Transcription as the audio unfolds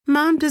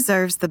Mom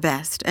deserves the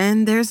best,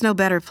 and there's no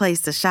better place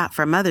to shop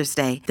for Mother's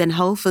Day than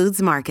Whole Foods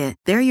Market.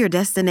 They're your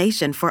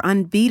destination for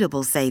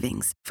unbeatable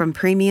savings, from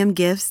premium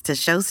gifts to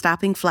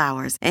show-stopping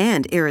flowers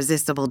and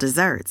irresistible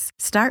desserts.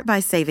 Start by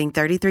saving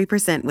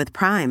 33% with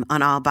Prime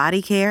on all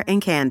body care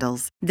and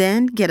candles.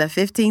 Then get a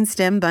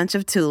 15-stem bunch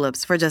of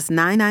tulips for just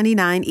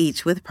 $9.99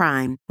 each with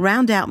Prime.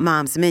 Round out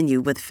Mom's menu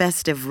with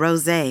festive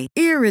rosé,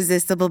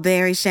 irresistible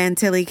berry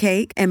chantilly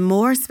cake, and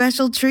more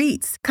special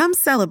treats. Come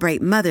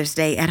celebrate Mother's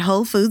Day at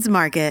Whole Foods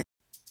Market.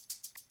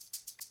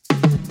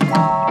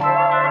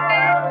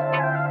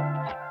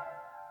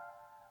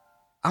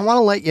 I want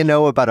to let you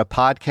know about a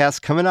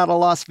podcast coming out of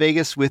Las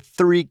Vegas with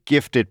 3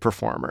 gifted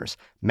performers,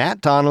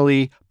 Matt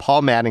Donnelly,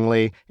 Paul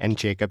Mattingly, and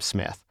Jacob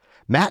Smith.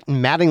 Matt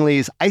and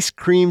Mattingly's Ice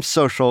Cream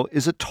Social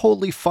is a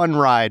totally fun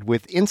ride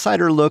with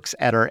insider looks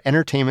at our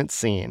entertainment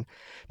scene.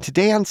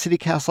 Today on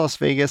CityCast Las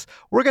Vegas,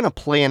 we're going to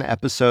play an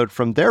episode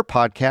from their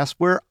podcast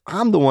where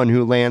I'm the one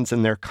who lands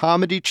in their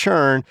comedy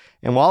churn,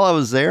 and while I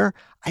was there,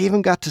 I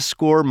even got to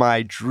score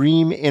my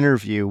dream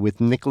interview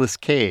with Nicolas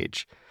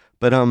Cage.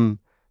 But,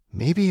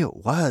 maybe it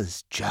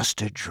was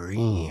just a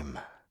dream.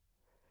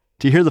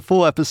 To hear the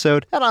full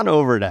episode, head on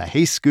over to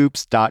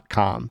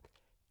heyscoops.com.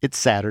 It's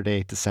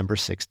Saturday, December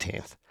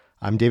 16th.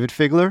 I'm Dayvid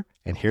Figler,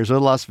 and here's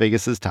what Las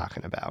Vegas is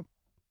talking about.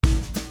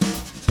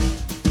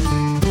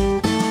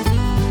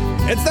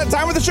 It's that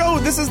time of the show.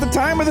 This is the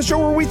time of the show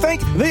where we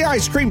thank the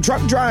ice cream truck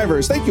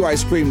drivers. Thank you,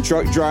 ice cream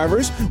truck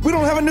drivers. We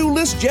don't have a new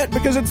list yet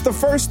because it's the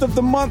first of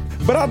the month,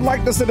 but I'd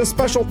like to send a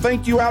special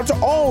thank you out to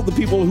all the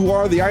people who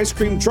are the ice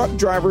cream truck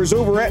drivers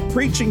over at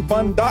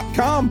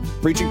preachingfun.com.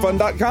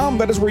 Preachingfun.com,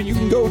 that is where you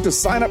can go to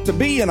sign up to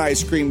be an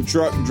ice cream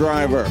truck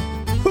driver.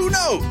 Who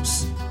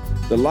knows?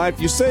 The life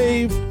you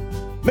save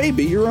may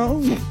be your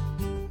own.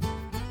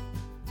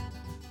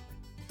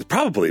 It'd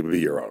probably be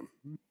your own.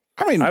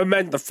 I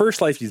imagine the first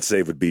life you'd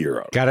save would be your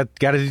own.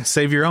 Gotta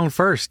save your own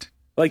first.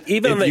 Like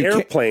even on the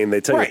airplane,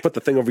 they tell you to put the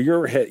thing over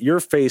your head, your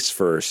face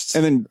first,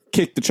 and then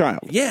kick the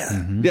child.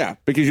 Yeah, yeah,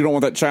 because you don't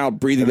want that child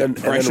breathing that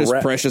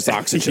precious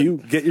oxygen. You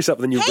get yourself,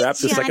 and then you wrap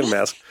the second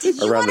mask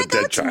around the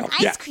dead child.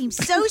 Ice cream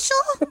social?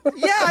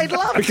 Yeah, I'd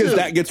love because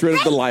that gets rid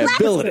of the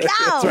liability.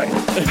 That's right.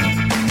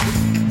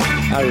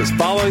 I was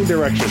following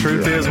directions.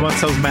 Truth is,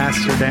 once those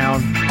masks are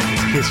down,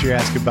 it's kiss your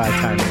ass goodbye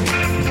time.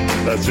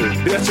 That's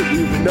what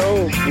we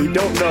know. We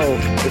don't know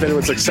if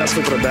anyone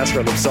successfully put a mask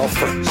on themselves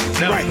first.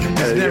 No, right.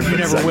 You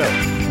never will.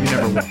 You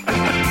never will.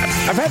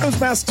 I've had those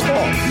masks fall,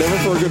 never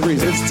for a good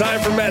reason. It's time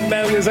for Matt and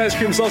Mattingly's Ice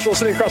Cream Social.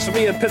 Sitting across from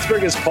me in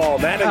Pittsburgh is Paul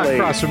Mattingly.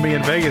 Across from me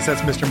in Vegas,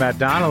 that's Mr. Matt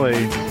Donnelly.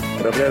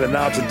 And over there, the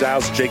knobs and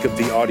dials, Jacob,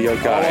 the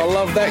audio guy. Oh, I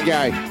love that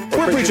guy.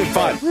 We're preaching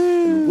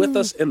fun. With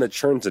us in the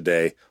churn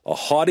today, a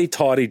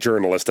haughty-tawdy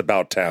journalist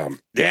about town.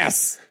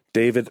 Yes.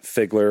 Dayvid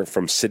Figler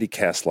from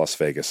CityCast Las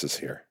Vegas is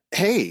here.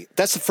 Hey,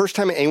 that's the first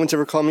time anyone's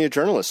ever called me a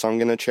journalist, so I'm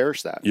going to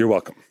cherish that. You're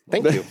welcome.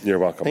 Thank you. You're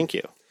welcome. Thank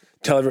you.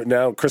 Tell everyone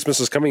now, Christmas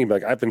is coming. You'll be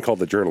like, I've been called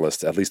the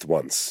journalist at least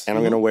once. And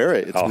I'm going to wear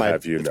it.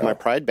 It's my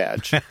pride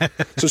badge. So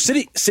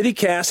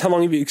CityCast, how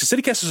long have you, because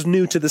CityCast is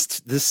new to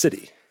this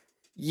city.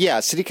 Yeah,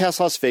 CityCast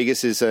Las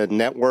Vegas is a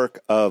network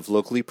of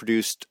locally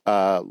produced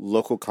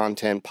local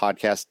content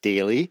podcasts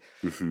daily.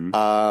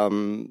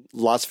 Mm-hmm.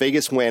 Las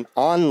Vegas went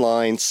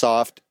online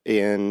soft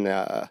in,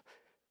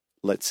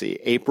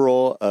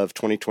 April of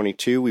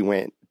 2022. We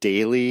went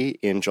daily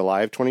in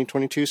July of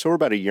 2022. So we're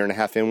about a year and a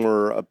half in.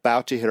 We're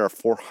about to hit our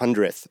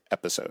 400th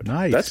episode.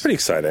 Nice. That's pretty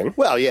exciting.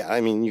 Well, yeah.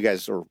 I mean, you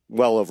guys are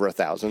well over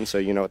 1,000, so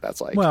you know what that's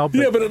like. Well,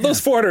 but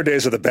those 400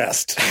 days are the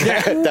best.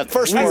 That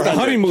first 400. That's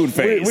the honeymoon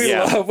phase.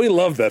 We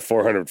love that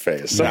 400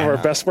 phase. Some of our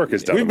best work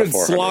is done. We've been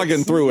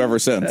slogging through ever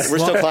since. We're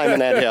still climbing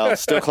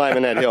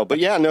that hill. But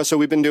yeah, no, so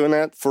we've been doing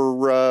that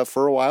for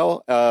a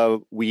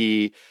while.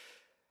 We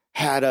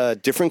had a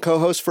different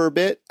co-host for a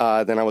bit.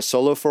 Then I was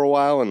solo for a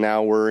while, and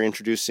now we're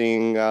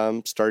introducing,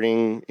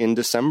 starting in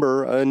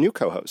December, a new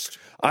co-host.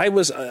 I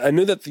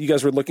knew that you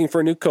guys were looking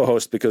for a new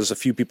co-host because a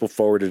few people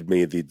forwarded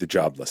me the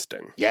job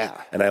listing.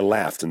 Yeah. And I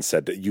laughed and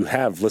said, you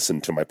have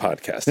listened to my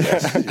podcast.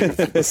 Yes.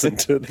 You've listened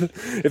to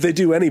if they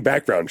do any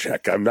background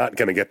check, I'm not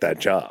going to get that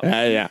job.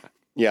 Yeah.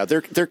 Yeah,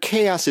 they're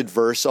chaos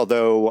adverse,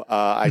 although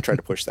I try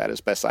to push that as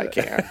best I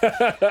can.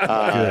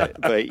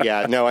 But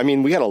yeah, no, I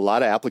mean, we had a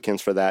lot of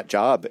applicants for that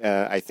job.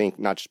 I think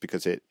not just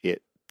because it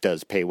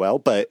does pay well,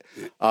 but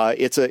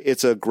it's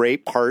a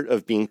great part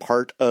of being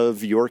part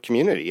of your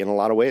community in a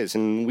lot of ways.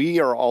 And we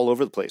are all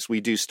over the place. We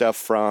do stuff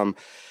from,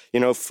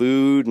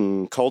 food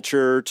and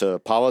culture to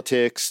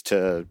politics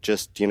to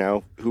just, who are the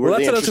interesting people.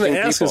 That's what I was going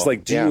to ask is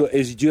like, do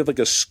you have like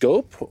a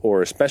scope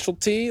or a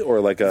specialty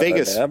or like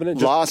Vegas, an avenue?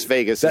 Las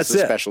Vegas is the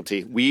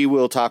specialty. We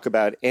will talk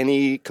about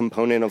any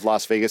component of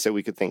Las Vegas that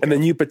we could think of. And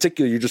then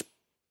you're just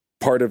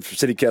part of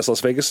CityCast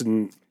Las Vegas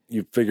and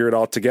you figure it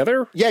all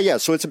together? Yeah.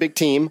 So it's a big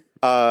team.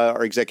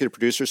 Our executive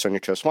producer, Sonia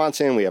Cho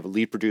Swanson. We have a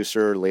lead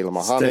producer, Layla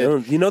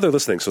Mohammed. They're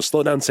listening, so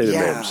slow down and say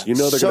their names. They're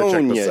going to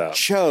check this out. Sonia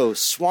Cho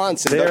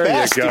Swanson, there the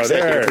best you go.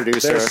 executive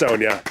producer. There's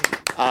Sonia.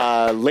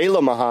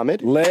 Layla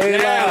Muhammad.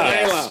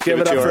 Layla. Give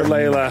it up for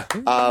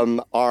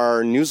Layla.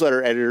 Our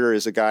newsletter editor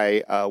is a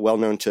guy well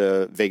known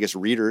to Vegas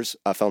readers,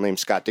 a fellow named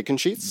Scott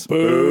Dickensheets.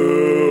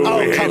 Boo.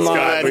 Oh, come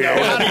on.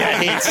 No, how do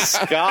you hate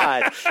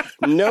Scott?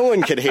 No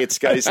one could hate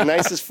Scott. He's the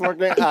nicest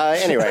forkman.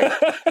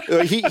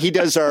 Anyway, he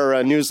does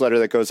our newsletter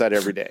that goes out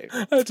every day.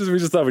 We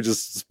just thought we'd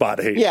just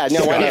spot hate. Yeah,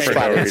 no, why not Scott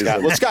spot for no hate Scott?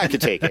 reason. Well, Scott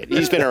could take it.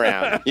 He's been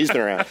around.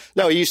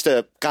 No, he used to,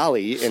 in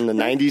the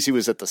 90s, he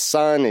was at The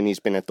Sun, and he's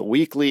been at The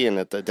Weekly and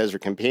at the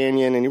Desert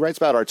Companion, and he writes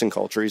about arts and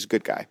culture. He's a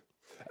good guy.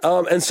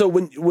 And so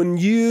when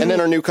you... And then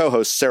our new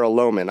co-host, Sarah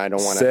Lohman. I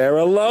don't want to...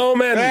 Sarah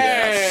Lohman.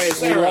 Hey,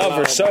 Yes. We love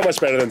her so much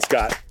better than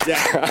Scott.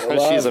 Yeah,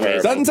 she's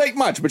amazing. Doesn't take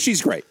much, but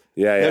she's great.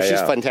 Yeah,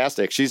 She's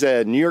fantastic. She's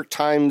a New York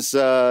Times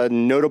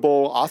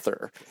notable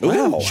author.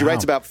 She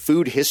writes about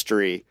food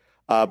history.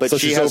 But so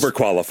she's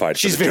overqualified.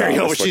 She's very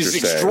She's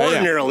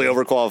extraordinarily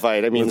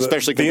overqualified. I mean,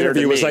 especially compared to me. The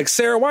interview was like,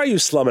 Sarah, why are you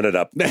slumming it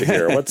up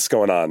here? What's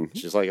going on?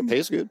 She's like, it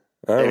pays good.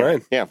 All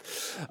right. Yeah.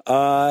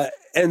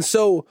 And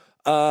so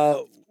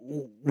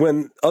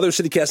when other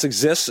CityCasts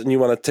exist and you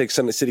want to take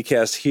some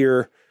CityCast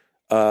here,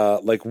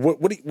 like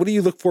what do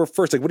you look for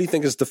first? Like, what do you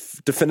think is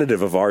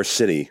definitive of our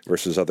city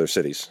versus other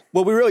cities?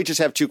 Well, we really just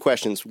have two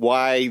questions.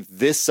 Why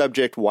this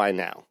subject? Why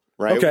now?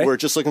 Right? Okay. We're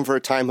just looking for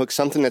a time hook,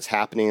 something that's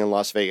happening in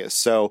Las Vegas.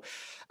 So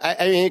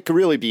I mean, it could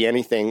really be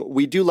anything.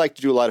 We do like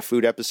to do a lot of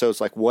food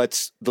episodes, like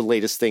what's the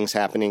latest things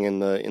happening in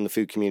the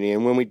food community.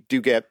 And when we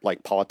do get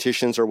like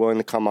politicians are willing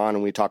to come on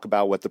and we talk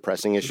about what the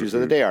pressing issues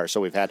of the day are.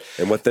 So we've had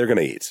and what they're going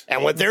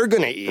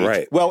to eat.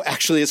 Right. Well,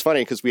 actually, it's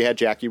funny because we had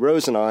Jackie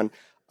Rosen on,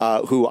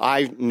 who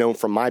I know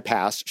from my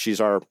past. She's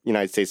our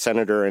United States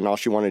Senator, and all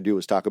she wanted to do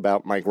was talk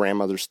about my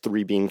grandmother's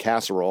 3-bean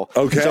casserole.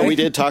 Okay. So we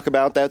did talk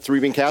about that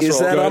 3-bean casserole. Is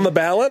that on the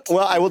ballot?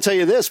 Well, I will tell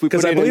you this.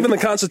 Because I believe in the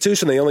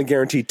Constitution, they only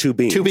guarantee 2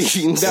 beans. 2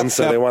 beans. And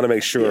so they want to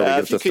make sure we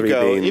get the 3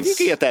 beans. If you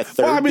could get that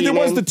third Well, I mean, there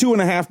was bean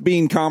the 2.5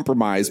 bean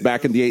compromise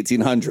back in the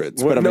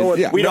 1800s. But I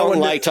mean, we don't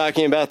like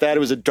talking about that. It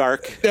was a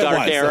dark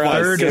era.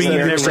 Third bean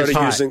never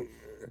started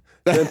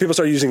Then people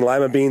started using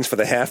lima beans for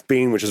the half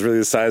bean, which is really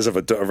the size of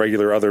a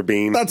regular other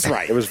bean. That's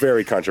right. It was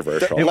very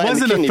controversial. It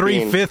wasn't a kidney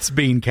 3/5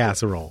 bean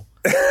casserole.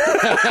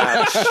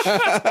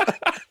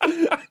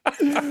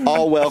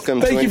 All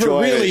welcome Thank to you for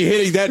enjoy really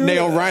hitting that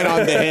nail right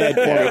on the head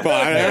for me, Paul.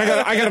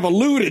 I kind of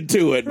alluded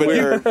to it, but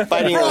We're you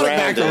fighting brought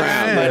around it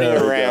back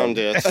it. around.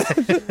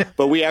 it.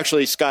 But we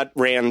actually, Scott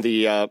ran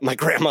the my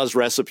grandma's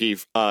recipe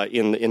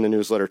in the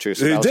newsletter too,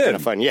 so that was kind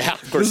of fun. Yeah,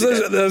 of course.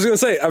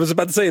 I was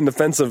about to say in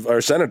defense of our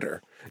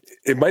senator.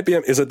 It might be.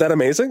 Is it that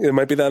amazing? It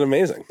might be that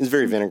amazing. It's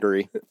very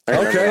vinegary.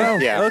 Okay.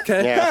 Yeah.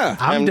 Okay. Yeah.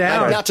 I'm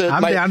down.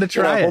 I'm down to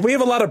try it. Well, we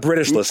have a lot of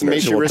British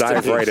listeners who will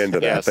dive right into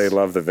that. Yes. They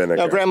love the vinegar.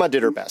 No, Grandma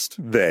did her best.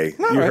 You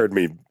heard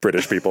me,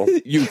 British people.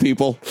 You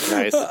people.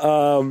 Nice.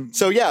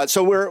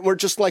 So we're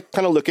just like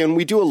kind of looking.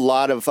 We do a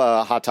lot of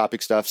hot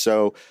topic stuff.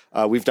 So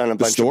we've done a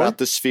bunch about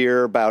the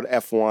Sphere, about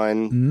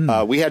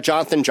F1. We had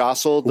Jonathan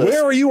Jostle.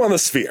 Where are you on the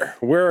Sphere?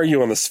 Where are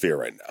you on the Sphere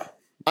right now?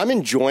 I'm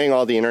enjoying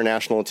all the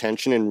international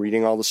attention and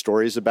reading all the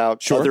stories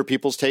about other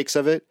people's takes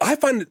of it. I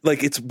find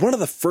like it's one of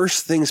the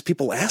first things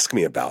people ask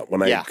me about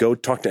when I go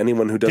talk to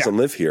anyone who doesn't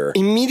live here.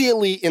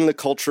 Immediately in the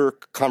culture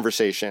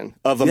conversation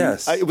of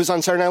it was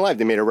on Saturday Night Live.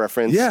 They made a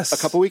reference a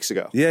couple weeks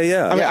ago.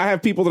 Yeah. I mean, I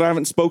have people that I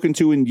haven't spoken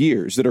to in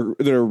years that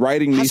are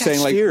writing me saying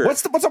like,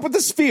 "What's up with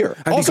the Sphere?"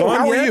 Also,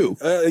 how are you?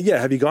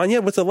 Have you gone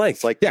yet? What's it like?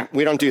 It's like,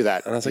 we don't do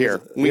that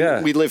here.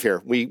 We live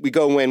here. We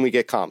go when we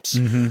get comps.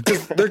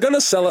 They're going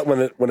to sell it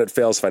when it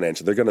fails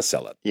financially. They're going to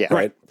sell it. Yeah.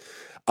 Right.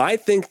 I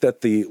think that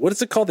what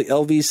is it called? The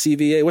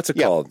LVCVA? What's it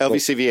called?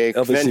 LVCVA,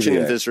 Convention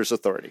and Visitors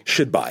Authority.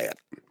 Should buy it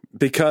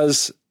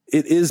because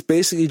it is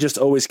basically just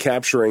always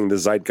capturing the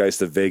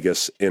zeitgeist of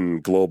Vegas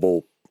in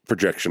global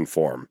projection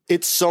form.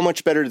 It's so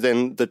much better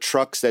than the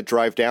trucks that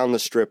drive down the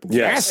strip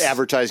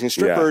advertising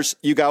strippers.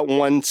 You got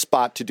one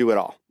spot to do it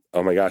all.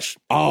 Oh my gosh.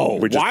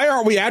 Oh, why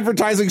aren't we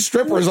advertising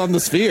strippers on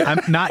the Sphere?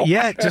 Not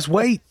yet. Just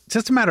wait. It's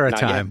just a matter of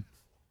time.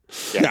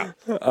 Yeah.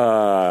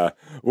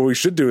 What we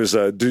should do is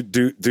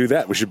do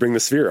that. We should bring the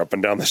Sphere up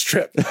and down the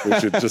strip. We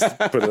should just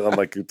put it on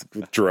like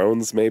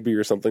drones maybe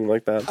or something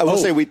like that. I will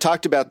say we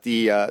talked about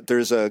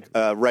there's a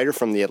writer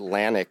from The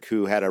Atlantic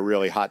who had a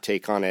really hot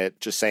take on it,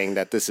 just saying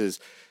that this is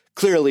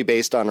clearly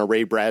based on a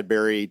Ray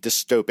Bradbury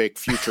dystopic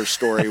future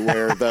story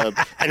where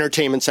the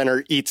entertainment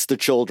center eats the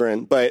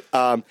children. But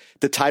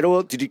the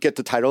title, did you get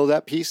the title of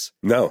that piece?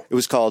 No. It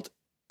was called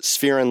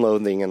Sphere and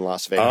Loathing in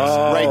Las Vegas.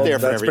 Right there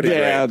for everybody.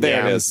 Yeah,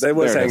 there it is. They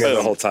was hanging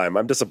the whole time.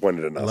 I'm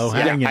disappointed in us.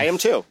 Yeah, I am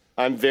too.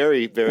 I'm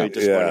very, very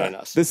disappointed in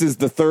us. This is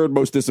the third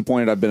most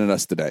disappointed I've been in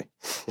us today.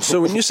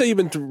 So when you say you've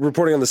been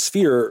reporting on the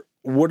Sphere,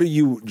 what are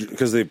you,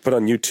 because they put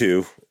on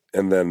U2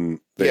 and then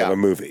they have a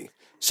movie.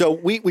 So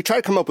we try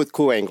to come up with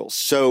cool angles.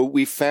 So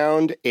we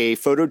found a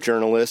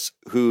photojournalist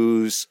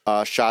whose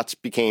shots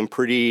became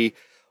pretty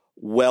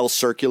well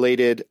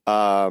circulated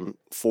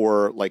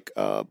for like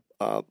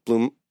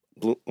Bloomberg,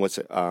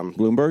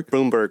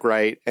 Bloomberg,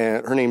 right?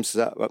 And her name's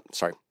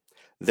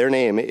Their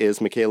name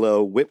is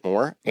Michaela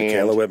Whitmore.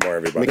 Michaela Whitmore,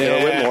 everybody.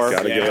 Michaela Whitmore,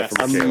 Gotta give it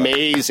for Michaela.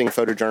 amazing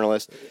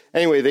photojournalist.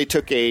 Anyway, they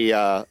took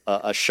a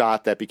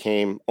shot that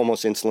became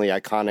almost instantly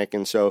iconic,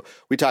 and so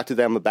we talked to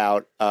them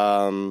about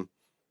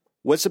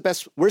where's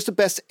the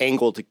best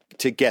angle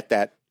to get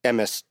that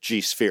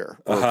MSG sphere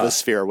or the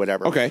sphere or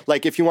whatever. Okay,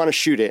 like if you want to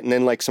shoot it, and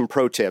then like some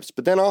pro tips,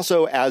 but then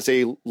also as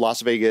a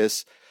Las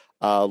Vegas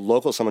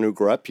local, someone who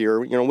grew up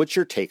here, what's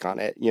your take on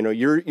it?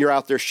 You're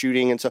out there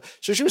shooting, and so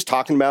she was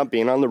talking about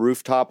being on the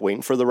rooftop,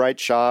 waiting for the right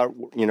shot,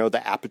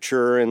 the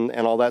aperture and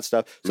all that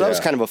stuff. So that was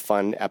kind of a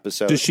fun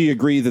episode. Does she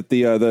agree that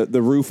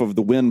the roof of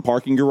the Wynn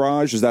parking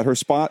garage, is that her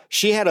spot?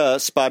 She had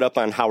a spot up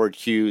on Howard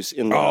Hughes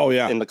in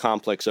the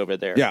complex over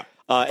there. Yeah.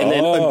 And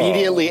then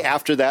immediately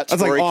after that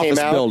story like came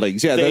out,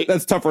 buildings. Yeah,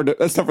 that's tougher.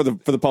 That's tougher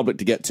for the public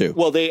to get to.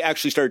 Well, they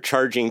actually started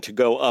charging to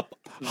go up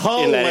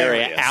in that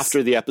area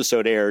after the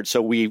episode aired.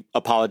 So we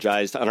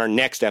apologized on our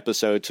next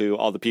episode to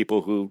all the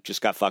people who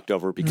just got fucked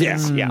over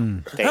because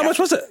How much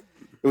was it?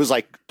 It was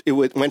like it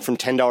went from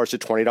 $10 to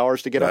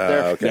 $20 to get up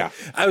there. Okay. Yeah,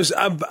 I'm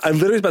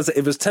literally about to say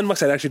if it was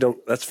 $10, I actually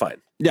don't. That's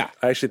fine. Yeah,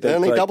 I actually think.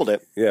 And they doubled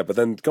it. Yeah, but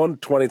then going to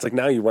 20, it's like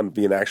now you want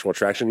to be an actual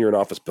attraction. You're an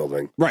office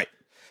building, right?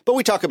 But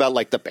we talk about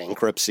like the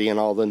bankruptcy and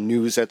all the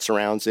news that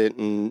surrounds it,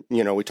 and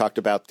we talked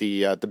about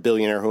the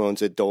billionaire who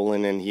owns it,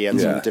 Dolan, and he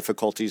had some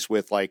difficulties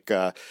with like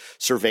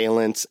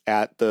surveillance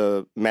at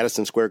the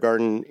Madison Square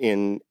Garden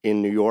in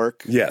New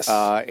York. Yes,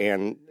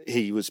 and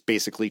he was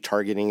basically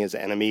targeting his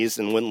enemies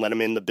and wouldn't let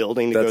them in the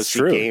building to go see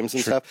games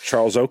and stuff.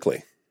 Charles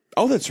Oakley.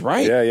 Oh, that's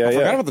right. Yeah. I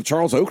forgot about the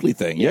Charles Oakley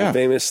thing. Yeah,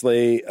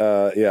 famously,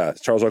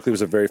 Charles Oakley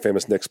was a very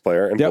famous Knicks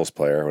player and Bulls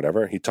player or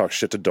whatever. He talked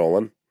shit to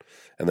Dolan,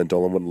 and then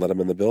Dolan wouldn't let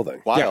him in the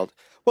building. Wild.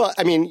 Yeah. Well,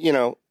 I mean,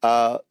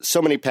 so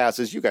many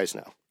passes, you guys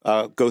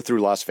know, go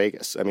through Las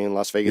Vegas. I mean,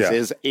 Las Vegas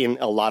is in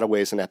a lot of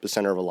ways an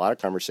epicenter of a lot of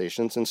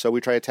conversations. And so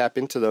we try to tap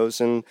into those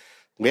and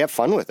we have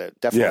fun with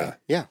it. Definitely.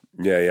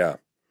 Yeah.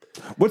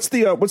 What's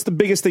the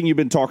biggest thing you've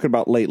been talking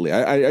about lately?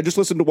 I just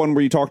listened to one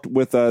where you talked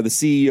with the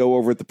CEO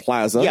over at the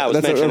Plaza. Yeah, I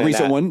was that's a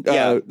recent one.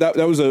 Yeah. That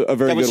was a very good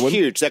one. That was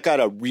huge. That got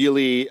a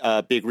really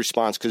big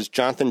response because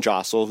Jonathan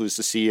Jossel, who's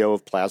the CEO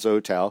of Plaza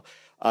Hotel,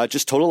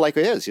 just told it like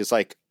it is. He's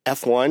like,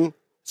 F1,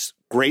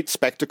 great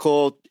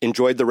spectacle,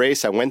 enjoyed the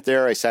race. I went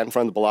there. I sat in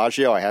front of the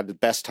Bellagio. I had the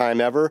best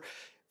time ever.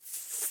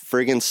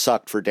 Friggin'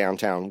 sucked for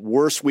downtown.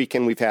 Worst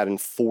weekend we've had in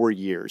 4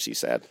 years, he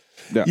said.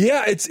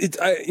 Yeah, it's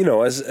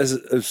as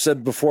I've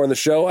said before on the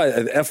show,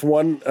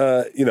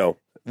 F1,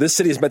 this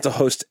city is meant to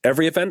host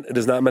every event. It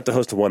is not meant to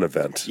host one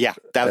event. Yeah,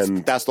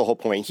 that's the whole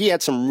point. He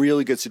had some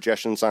really good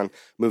suggestions on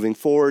moving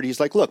forward. He's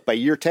like, look, by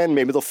year 10,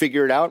 maybe they'll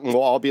figure it out and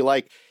we'll all be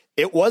like,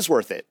 it was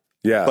worth it.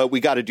 Yeah. But we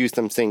got to do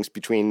some things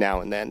between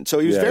now and then. So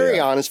he was very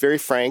honest, very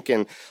frank,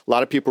 and a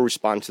lot of people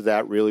respond to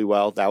that really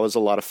well. That was a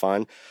lot of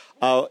fun.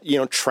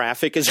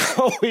 Traffic is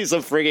always a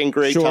friggin'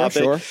 great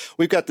topic. Sure.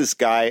 We've got this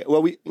guy.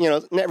 Well,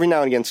 every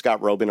now and again,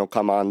 Scott Robin will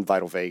come on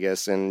Vital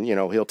Vegas, and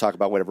he'll talk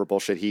about whatever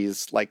bullshit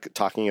he's like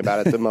talking about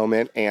at the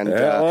moment, and it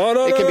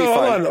can be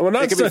fun.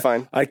 It can be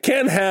fun. I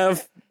can't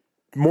have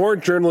more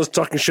journalists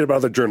talking shit about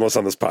other journalists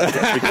on this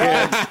podcast. We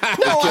can't.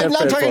 No, I'm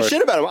not talking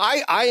shit about him.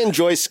 I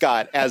enjoy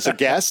Scott as a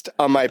guest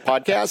on my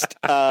podcast.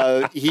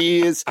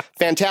 He is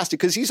fantastic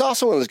because he's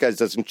also one of those guys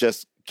that doesn't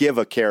just give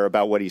a care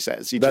about what he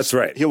says. That's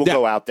right. He will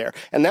go out there.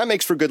 And that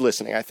makes for good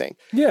listening, I think.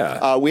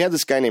 Yeah. We had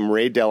this guy named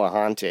Ray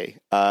Delahunty.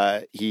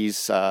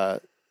 He's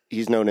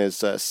known as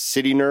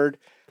City Nerd.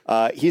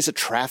 He's a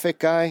traffic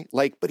guy,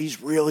 but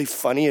he's really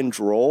funny and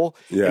droll.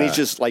 Yeah. And he's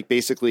just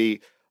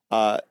basically,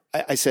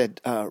 I said,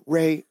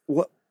 Ray,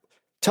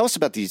 tell us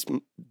about these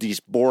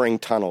boring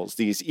tunnels,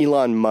 these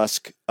Elon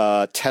Musk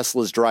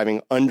Teslas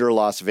driving under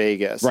Las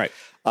Vegas. Right.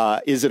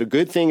 Is it a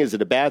good thing? Is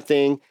it a bad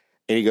thing?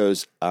 And he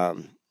goes,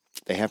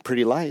 they have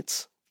pretty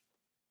lights.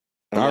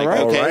 All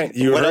right.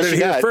 You heard it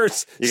here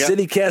first.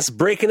 CityCast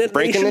breaking it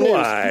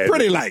nationwide.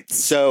 Pretty lights.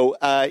 So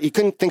he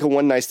couldn't think of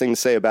one nice thing to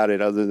say about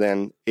it other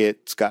than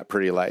it's got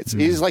pretty lights.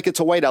 He's like, it's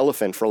a white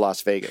elephant for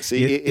Las Vegas.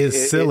 It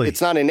is silly.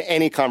 It's not in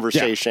any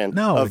conversation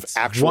of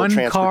actual one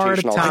transportation. Car at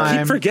a time, I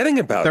keep forgetting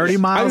about 30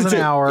 miles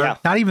an hour. Yeah.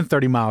 Not even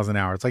 30 miles an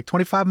hour. It's like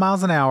 25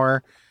 miles an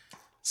hour,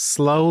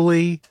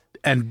 slowly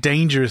and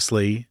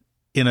dangerously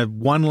in a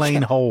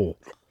one-lane hole.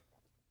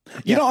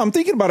 You know, I'm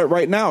thinking about it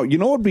right now. You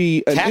know what would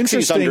be an Taxis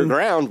interesting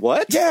underground?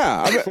 What?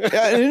 Yeah,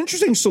 an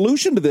interesting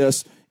solution to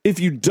this. If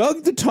you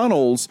dug the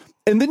tunnels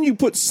and then you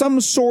put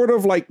some sort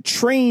of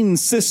train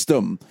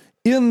system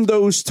in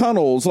those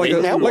tunnels, like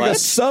a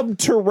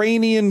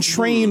subterranean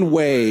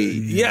trainway.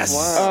 Yes,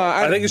 wow.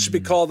 I think it should be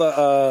called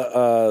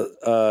a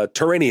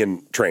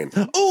Terranian train.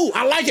 Oh,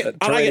 I like it.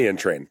 Terranian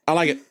train. I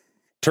like it.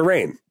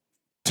 Terrain.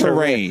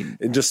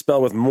 And just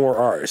spell with more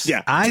R's.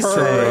 Yeah, I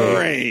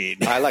say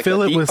I like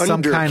fill it with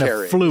some kind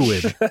of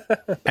fluid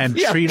and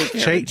treat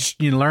it.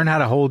 You learn how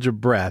to hold your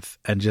breath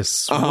and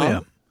just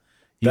swim.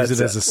 Use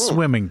it as a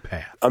swimming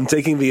path. I'm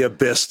taking the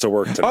Abyss to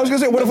work tonight. I was going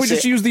to say, what if we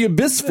just use the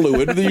Abyss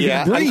fluid? That you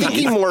can I'm breathe?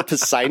 thinking more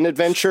Poseidon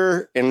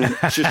Adventure and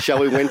just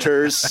Shelley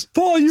Winters.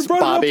 Paul, you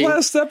brought Bobby. it up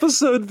last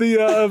episode,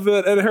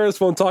 that Ed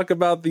Harris won't talk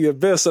about the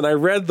Abyss, and I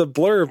read the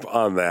blurb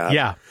on that.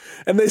 Yeah.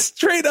 And they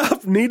straight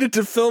up needed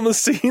to film a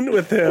scene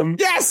with him.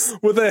 Yes!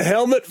 With a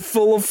helmet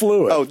full of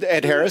fluid. Oh,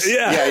 Ed Harris?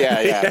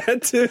 Yeah. He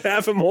had to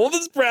have him hold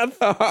his breath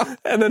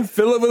and then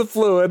fill it with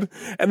fluid.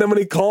 And then when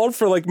he called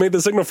for, made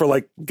the signal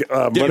for,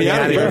 Get me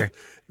out of here.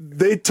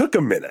 They took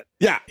a minute.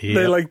 Yeah.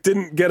 They,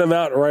 didn't get him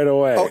out right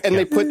away. Oh, and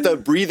they put the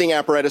breathing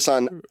apparatus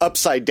on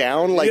upside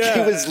down. He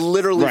was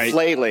literally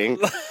flailing.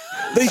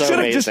 They should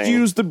have just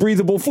used the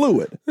breathable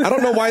fluid. I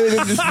don't know why they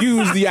didn't just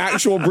use the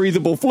actual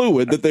breathable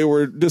fluid that they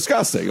were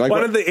discussing. Why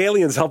didn't the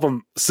aliens help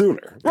him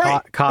sooner?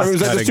 Right. Cost Was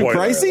that just too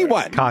pricey?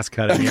 What? Cost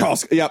cutting.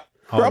 Yep.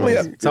 Probably.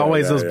 It's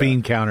always those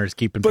bean counters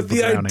keeping people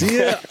drowning. But the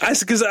idea,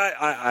 because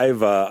I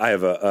have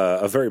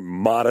a very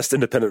modest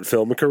independent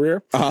film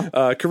career.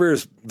 Career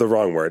is the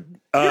wrong word.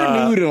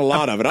 You're nude in a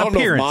lot of it. I don't know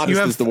if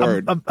modest is the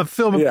word. A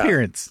film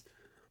appearance.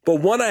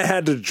 But one I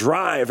had to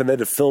drive, and they had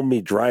to film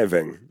me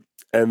driving,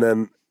 and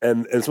then.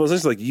 And so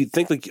it's like you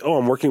think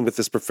I'm working with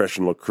this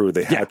professional crew.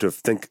 They have to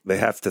think. They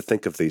have to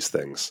think of these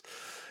things.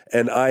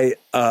 And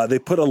they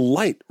put a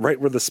light right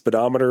where the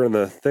speedometer and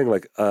the thing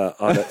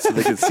on it, so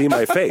they could see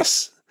my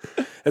face.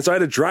 And so I had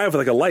to drive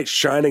with a light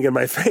shining in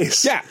my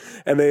face. Yeah.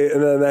 And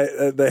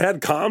they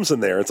had comms in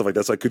there and stuff like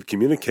that, so I could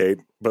communicate.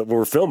 But when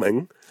we're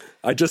filming,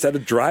 I just had to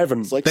drive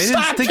and they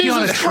didn't stick you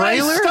on a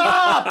trailer.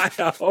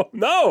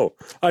 No,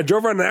 I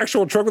drove around an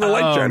actual truck with a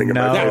light shining in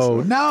my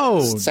face.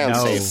 No,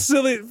 Sounds safe.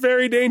 Silly,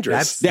 very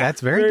dangerous. That's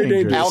very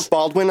dangerous. Alec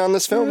Baldwin on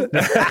this film? No.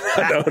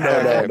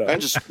 I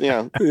just,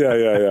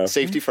 Yeah.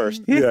 safety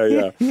first.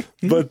 Yeah.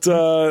 But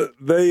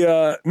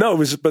it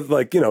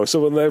was,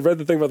 so when I read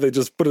the thing about they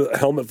just put a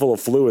helmet full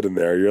of fluid in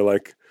there, you're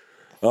like,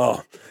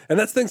 oh, and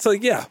that's things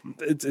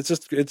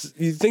it's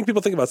you think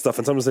people think about stuff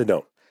and sometimes they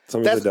don't.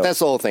 That's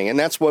the whole thing, and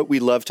that's what we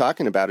love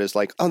talking about. Is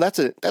that's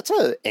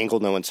an angle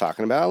no one's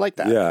talking about. I like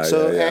that. Yeah.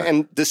 So, yeah.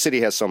 and this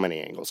city has so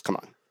many angles. Come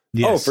on.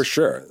 Yes. Oh, for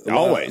sure.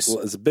 Always.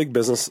 It's a big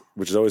business,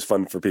 which is always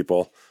fun for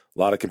people. A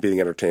lot of competing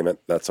entertainment.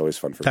 That's always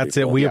fun for people. That's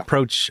it. We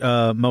approach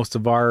most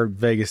of our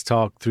Vegas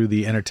talk through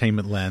the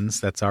entertainment lens.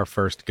 That's our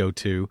first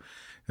go-to,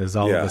 as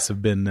all of us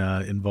have been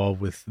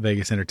involved with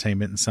Vegas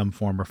entertainment in some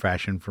form or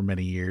fashion for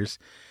many years.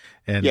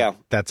 And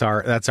that's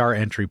our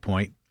entry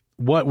point.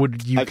 What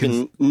would you? I've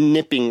been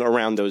nipping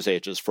around those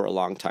ages for a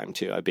long time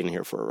too. I've been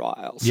here for a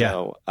while.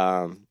 So,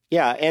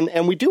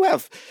 and we do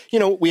have,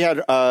 we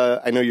had.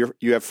 I know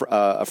you have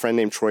a friend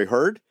named Troy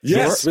Hurd.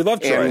 Yes, we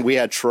love Troy. And we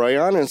had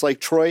Troy on, and it's like,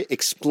 Troy,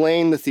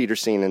 explain the theater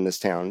scene in this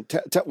town,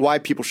 why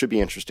people should be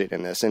interested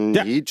in this. And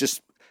he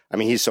just,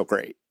 he's so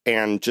great,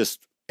 and just.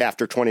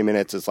 After 20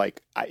 minutes, it's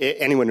like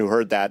anyone who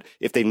heard that,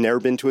 if they've never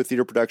been to a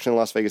theater production in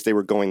Las Vegas, they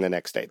were going the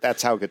next day.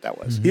 That's how good that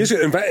was. He's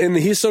good. In fact, and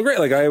he's so great.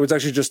 I was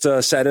actually just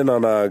sat in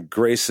on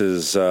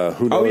Grace's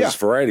Who Knows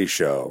variety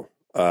show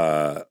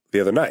the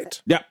other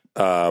night. Yeah.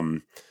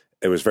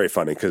 It was very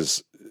funny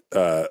because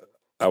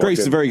Grace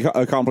is a very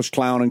accomplished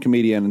clown and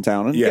comedian in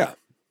town.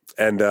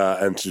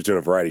 And she's doing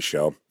a variety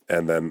show.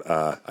 And then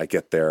I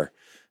get there,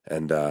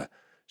 and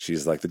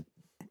she's like,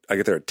 I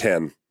get there at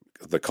 10,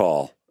 the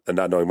call. And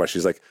not knowing much,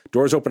 she's like,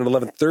 doors open at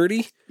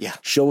 11:30. Yeah.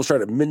 Show will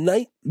start at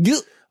midnight.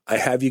 I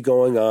have you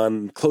going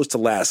on close to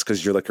last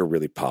because you're a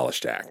really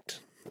polished act.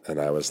 And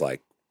I was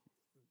like,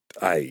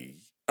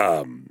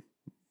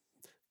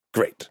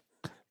 great.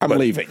 I'm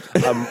leaving.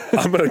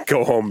 I'm going to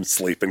go home,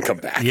 sleep, and come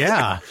back.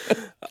 Yeah.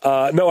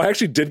 No, I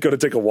actually did go to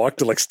take a walk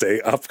to stay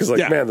up because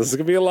man, this is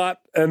going to be a lot.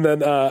 And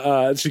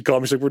then she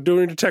called me. She's like, we're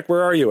doing a tech.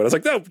 Where are you? And I was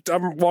like, no,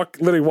 I'm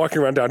literally walking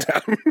around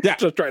downtown.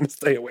 Just trying to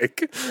stay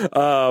awake.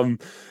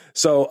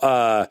 So,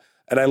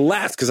 and I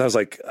laughed because I was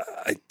like,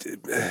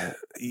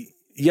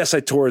 yes, I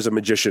tour as a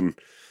magician.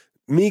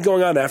 Me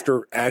going on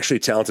after actually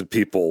talented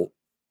people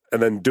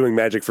and then doing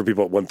magic for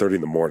people at 1:30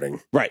 in the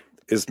morning, right,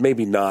 is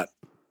maybe not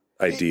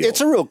ideal.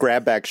 It's a real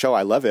grab bag show.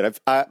 I love it.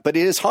 But it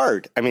is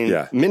hard.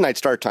 Midnight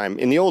start time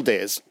in the old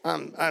days.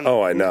 I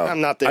know.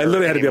 I'm not there. I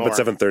literally had to be up anymore.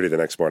 at 7:30 the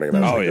next morning.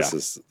 And I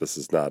was this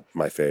is not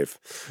my fave.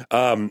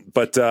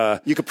 But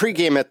you could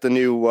pregame at the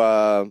new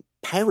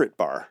Pirate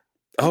Bar.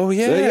 Oh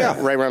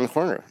yeah, right around the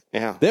corner.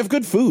 Yeah, they have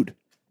good food.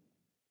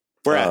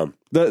 Where at?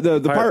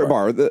 The Pirate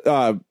Bar,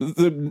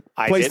 the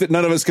place that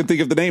none of us could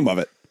think of the name of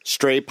it.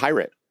 Stray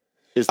Pirate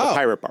is the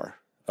Pirate Bar.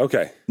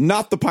 Okay,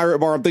 not the Pirate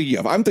Bar I'm thinking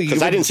of. I'm thinking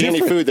because I didn't see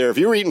any food there. If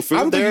you were eating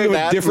food there,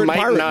 that different might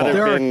pirate not bar. have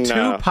there been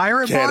are 2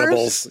 pirate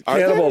bars.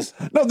 Cannibals.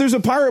 No, there's a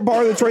Pirate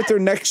Bar that's right there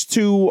next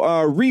to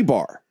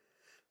Rebar.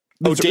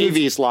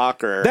 Davy's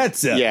Locker.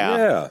 That's it.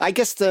 Yeah. I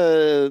guess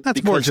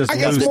that's more just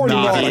loose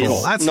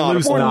nautical. That's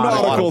loose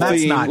nautical.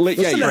 That's not.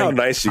 Listen to how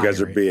nice you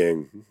guys are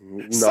being.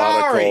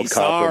 Nautical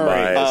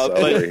compromise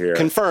over here.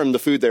 Confirm the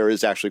food there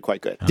is actually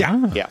quite good.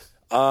 Yeah.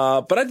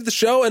 But I did the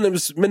show and it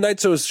was midnight,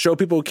 so it was show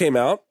people who came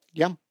out.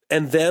 Yeah.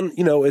 And then,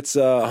 it's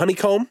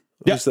Honeycomb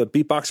who's the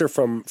beatboxer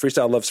from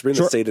Freestyle Love Supreme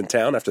that stayed in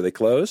town after they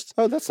closed.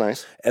 Oh, that's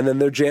nice. And then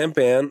their jam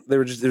band,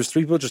 there's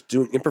 3 people just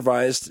doing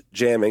improvised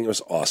jamming. It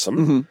was awesome.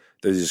 Mm-hmm.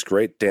 There's these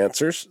great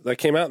dancers that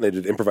came out and they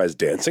did improvised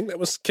dancing that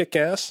was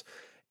kick-ass.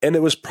 And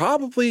it was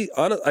probably,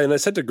 and I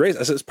said to Grace,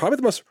 I said, it's probably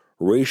the most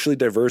racially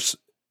diverse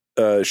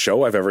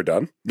show I've ever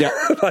done. Yeah.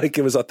 Like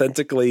it was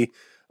authentically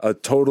a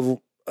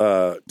total...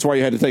 That's why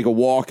you had to take a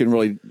walk and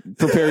really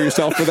prepare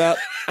yourself for that.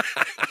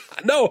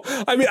 No,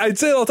 I mean, I'd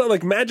say it all the time,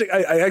 like magic.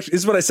 I actually,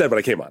 this is what I said when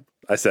I came on.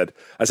 I said,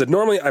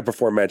 normally I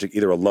perform magic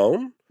either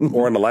alone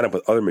or in a lineup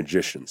with other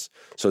magicians.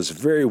 So it's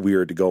very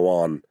weird to go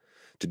on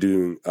to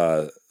doing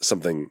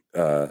something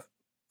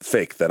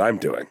fake that I'm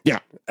doing. Yeah.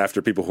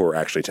 After people who are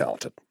actually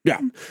talented.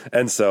 Yeah.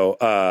 And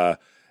so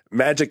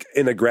magic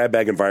in a grab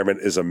bag environment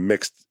is a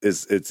mixed,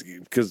 it's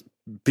because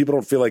people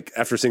don't feel like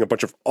after seeing a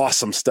bunch of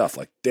awesome stuff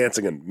like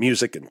dancing and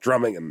music and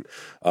drumming and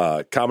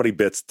comedy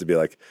bits to be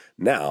like,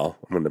 now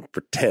I'm going to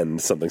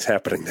pretend something's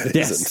happening that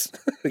isn't.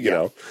 You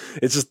know,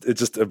 it's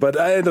just. But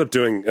I ended up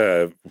doing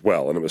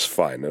well, and it was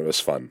fine. It was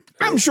fun.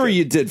 I'm sure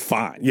you did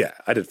fine. Yeah,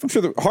 I did fine. I'm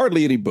sure there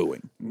hardly any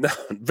booing. No,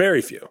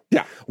 very few.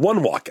 Yeah, one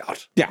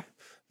walkout. Yeah.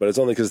 But it's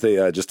only because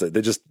they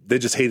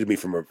just hated me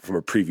from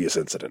a previous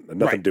incident. It had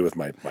nothing to do with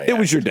my It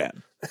was your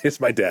dad. It's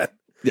my dad.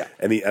 Yeah.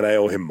 And I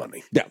owe him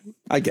money. Yeah,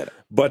 I get it.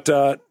 But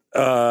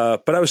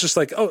I was just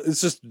like, oh,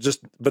 it's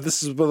just but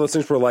this is one of those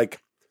things where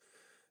like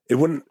it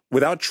wouldn't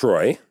without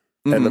Troy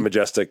and the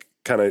Majestic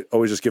kind of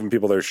always just giving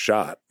people their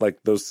shot. Like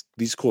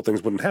these cool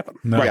things wouldn't happen.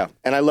 No. Right. Yeah.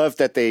 And I love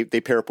that they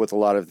pair up with a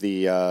lot of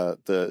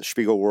the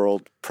Spiegel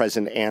World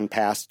present and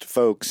past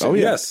folks. Oh, and,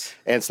 yes.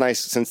 And it's nice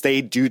since they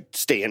do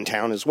stay in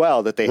town as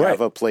well that they have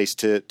a place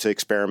to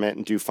experiment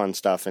and do fun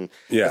stuff. And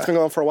it's been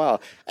going on for a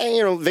while. And,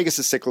 you know, Vegas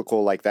is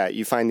cyclical like that.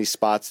 You find these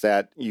spots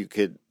that you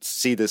could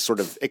see this sort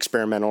of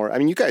experimental. I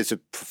mean, you guys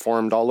have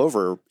performed all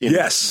over.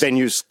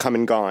 Venues come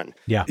and gone.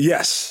 Yeah.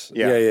 Yes.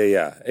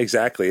 Yeah.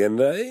 Exactly. And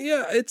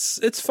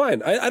it's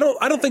fine. I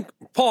don't think,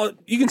 Paul,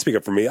 you can speak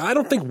up for me. I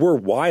don't think we're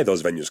why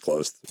those venues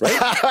closed, right?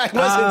 I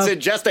wasn't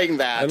suggesting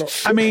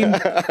that. I mean,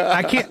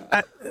 I can't.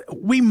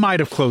 We might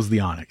have closed the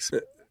Onyx.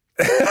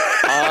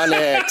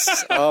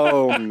 Onyx.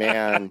 Oh,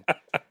 man.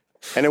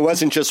 And it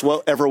wasn't just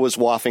whatever was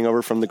wafting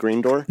over from the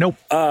green door? Nope.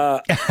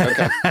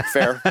 Okay,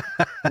 fair.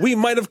 We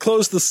might have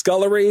closed the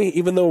Scullery,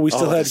 even though we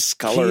still had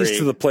Scullery. keys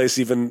to the place,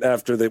 even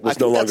after it was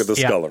no longer the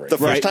Scullery. The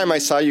first time I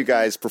saw you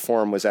guys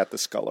perform was at the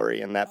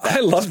Scullery, and I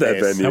love that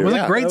venue. That was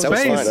a great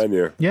space.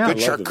 Venue. Yeah, good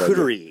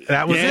charcuterie.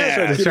 That was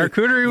it. The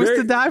charcuterie was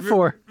to die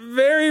for.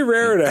 Very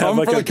rare to Come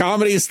have for the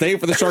comedy and stay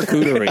for the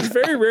charcuterie. It's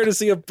very rare to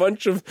see a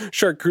bunch of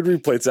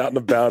charcuterie plates out and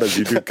about as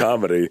you do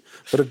comedy,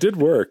 but it did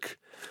work.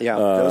 Yeah,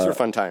 those were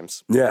fun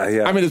times.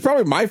 Yeah. I mean, it's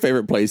probably my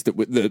favorite place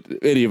that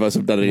any of us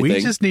have done anything.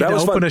 We just need to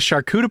open a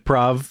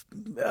charcuterie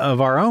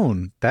of our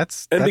own.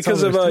 That's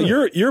because of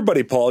your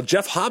buddy Paul,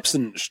 Jeff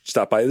Hobson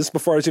stopped by. This is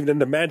before I was even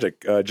into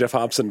magic. Jeff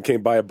Hobson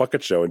came by a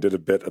bucket show and did a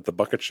bit at the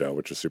bucket show,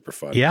 which was super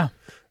fun. Yeah.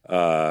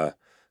 A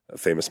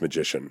famous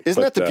magician.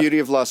 Isn't that the beauty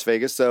of Las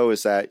Vegas, though,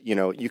 is that, you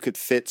know, you could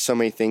fit so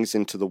many things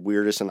into the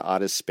weirdest and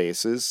oddest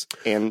spaces.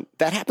 And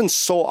that happens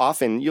so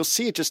often. You'll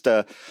see it just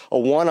a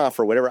one-off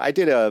or whatever.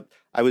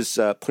 I was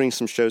putting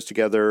some shows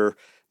together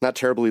not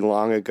terribly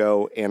long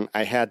ago, and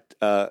I had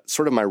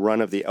sort of my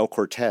run of the El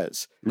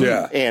Cortez.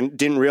 Yeah. And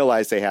didn't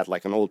realize they had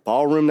like an old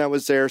ballroom that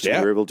was there, so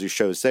we were able to do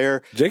shows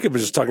there. Jacob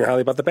was just talking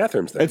highly about the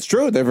bathrooms there. It's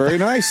true. They're very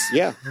nice.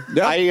 Yeah.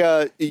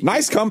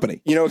 Nice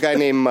company. You know a guy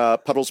named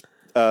Puddle's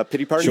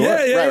Pity Party? Sure.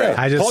 Yeah. Right.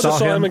 I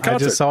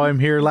just saw him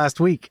here last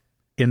week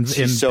in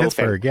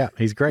Pittsburgh. Yeah,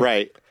 he's great.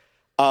 Right.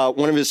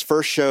 One of his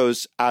first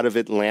shows out of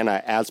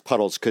Atlanta as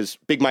Puddles, because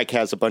Big Mike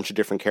has a bunch of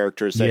different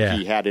characters that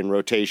he had in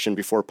rotation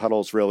before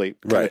Puddles really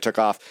kind of took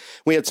off.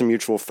 We had some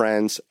mutual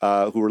friends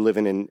who were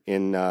living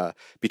in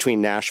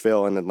between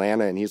Nashville and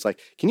Atlanta, and he's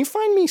like, "Can you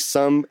find me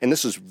some?" And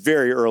this was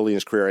very early in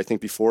his career, I think,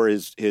 before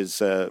his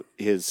YouTube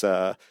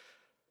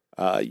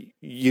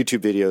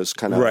videos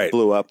kind of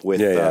blew up with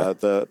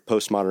the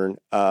postmodern.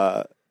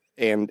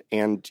 I'm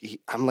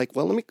like,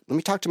 well, let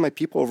me talk to my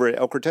people over at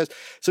El Cortez.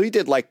 So he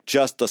did like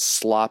just the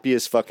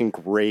sloppiest fucking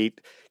great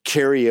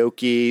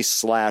karaoke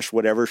 /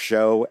 whatever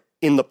show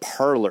in the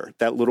parlor,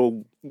 that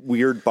little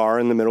weird bar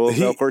in the middle of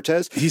El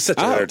Cortez. He's such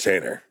an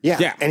entertainer.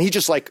 Yeah. And he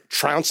just like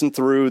trouncing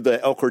through the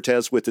El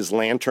Cortez with his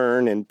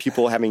lantern and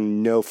people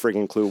having no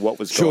friggin' clue what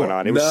was going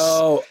on.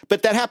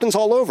 But that happens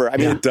all over. I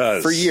mean, it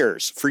does.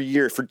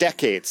 For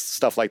decades,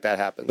 stuff like that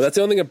happens. But that's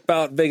the only thing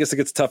about Vegas that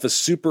gets tough is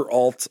super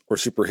alt or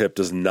super hip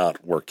does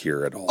not work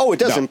here at all. Oh, it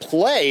doesn't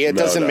play. It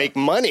doesn't make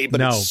money,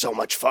 but it's so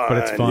much fun. But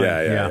it's fun.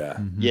 Yeah.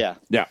 Mm-hmm.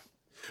 Yeah.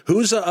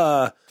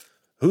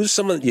 Who's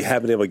someone that you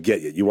haven't been able to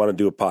get yet? You want to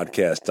do a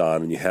podcast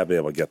on, and you haven't been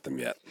able to get them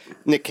yet?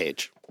 Nick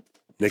Cage.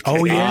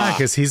 Oh yeah,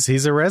 because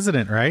he's a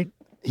resident, right?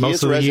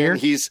 Most of the year.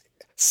 He has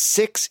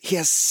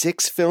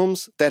 6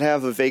 films that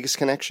have a Vegas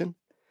connection.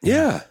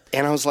 Yeah.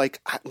 And I was like,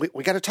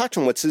 we got to talk to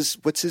him. What's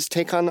his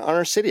take on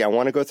our city? I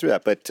want to go through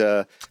that. But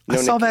no, I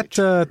saw Nick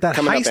that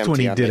coming up heist one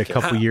he empty on did a Nick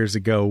couple years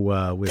ago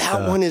with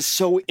that one is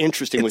so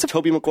interesting with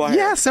Tobey Maguire.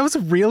 Yes, that was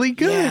really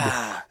good. Yeah.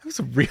 That was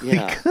really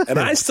good. And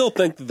I still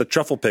think that the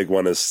Truffle Pig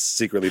one is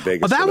secretly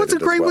Vegas. Oh, that was a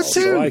great one too.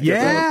 So I like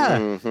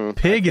yeah.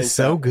 Pig is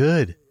so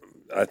good.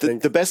 I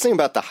think The best thing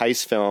about the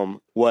heist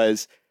film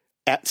was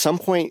at some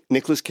point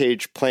Nicolas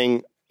Cage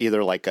playing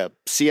either like a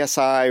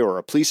CSI or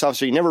a police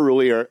officer. You never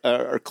really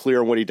are clear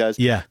on what he does.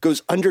 Yeah.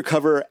 Goes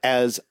undercover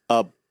as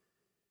a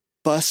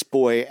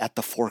busboy at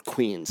the Four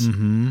Queens.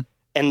 Mm-hmm.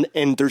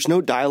 And there's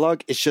no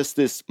dialogue. It's just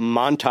this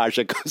montage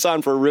that goes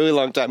on for a really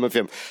long time of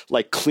him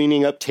like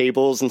cleaning up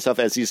tables and stuff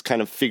as he's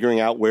kind of figuring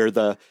out where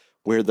the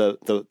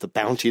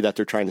bounty that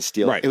they're trying to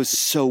steal. Right. It was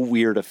so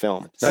weird a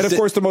film. And of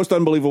course, the most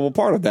unbelievable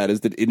part of that is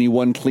that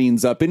anyone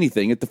cleans up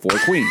anything at the Four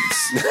Queens.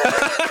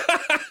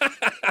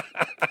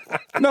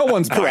 No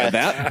one's buying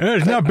that.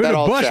 There's not been a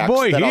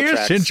busboy here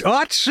tracks. since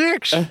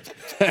 '06.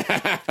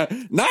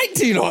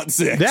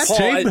 1906.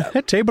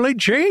 That table ain't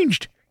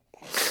changed.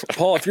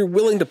 Paul, if you're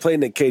willing to play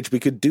Nick Cage, we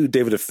could do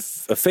David a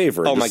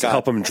favor. Oh and my just God.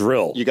 help him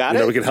drill. You got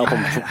it? We can help him.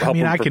 Help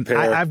him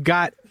prepare. I've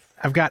got.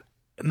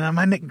 No,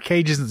 my Nick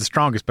Cage isn't the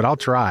strongest, but I'll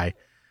try.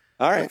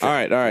 All right.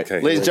 Okay.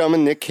 Ladies and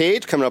gentlemen, Nick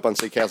Cage coming up on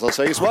City Las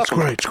Vegas. Welcome.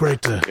 It's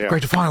great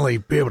to finally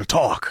be able to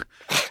talk.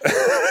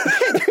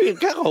 There you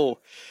go.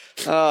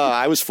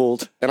 I was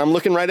fooled, and I'm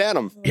looking right at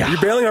him. Yeah. You're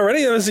bailing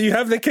already? You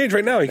have Nick Cage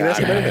right now. You can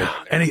ask him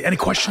anything. Any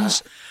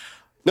questions?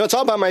 No, it's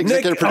all about my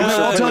executive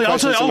producer.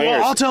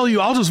 I'll tell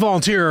you. I'll just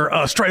volunteer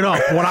straight up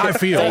what I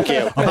feel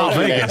about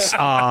Vegas.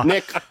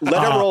 Nick,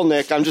 let it roll,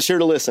 Nick. I'm just here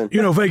to listen.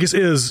 Vegas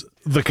is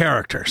the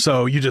character,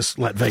 so you just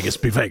let Vegas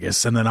be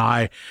Vegas, and then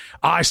I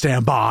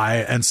stand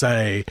by and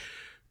say,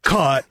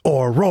 cut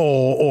or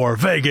roll or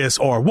Vegas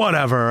or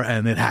whatever,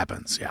 and it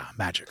happens. Yeah,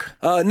 magic.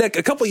 Nick,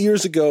 a couple of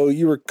years ago,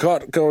 you were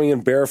caught going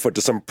in barefoot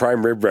to some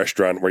prime rib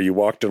restaurant where you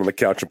walked in on the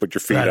couch and put your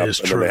feet That up,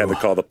 is and then they had to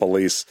call the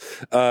police.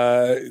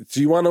 Do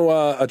you want to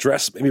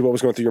address maybe what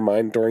was going through your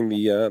mind during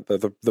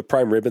the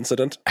prime rib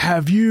incident?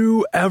 Have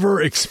you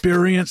ever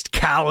experienced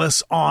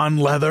callus on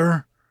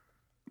leather?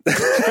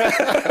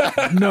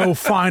 No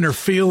finer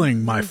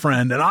feeling, my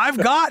friend. And I've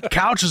got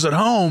couches at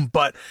home,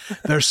 but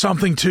there's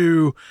something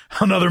to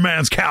another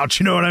man's couch.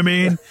 You know what I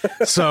mean?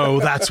 So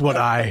that's why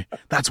I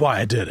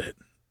did it.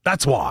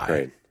 That's why.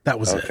 Great. That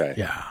was it.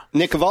 Yeah.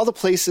 Nick, of all the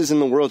places in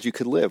the world you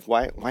could live,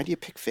 why do you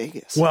pick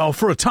Vegas? Well,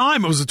 for a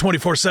time it was a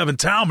 24/7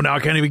 town, but now I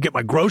can't even get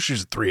my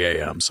groceries at 3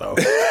 a.m. So,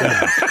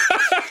 yeah.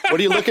 What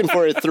are you looking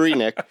for at 3,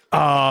 Nick?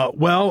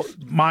 Well,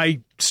 my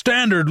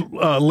standard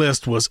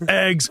list was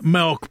eggs,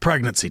 milk,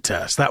 pregnancy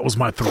test. That was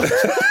my 3.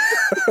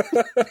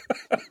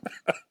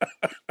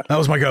 That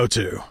was my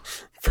go-to.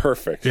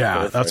 Perfect.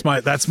 Yeah,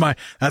 Perfect.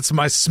 that's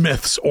my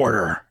Smith's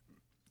order.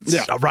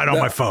 Yeah. Right on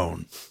my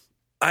phone.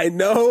 I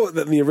know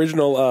that in the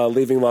original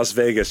Leaving Las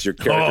Vegas, your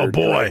character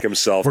drank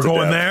himself We're to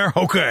going death.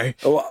 there? Okay.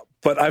 Oh,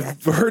 but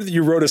I've heard that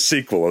you wrote a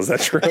sequel. Is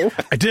that true?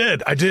 I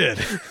did.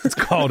 It's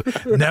called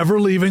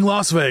Never Leaving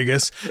Las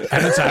Vegas,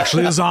 and it's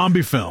actually a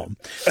zombie film.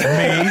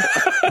 Me,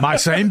 my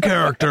same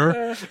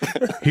character,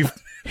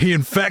 he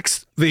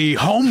infects the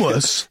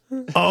homeless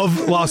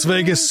of Las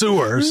Vegas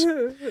sewers,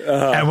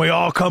 and we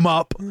all come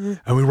up,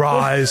 and we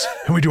rise,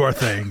 and we do our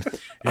thing.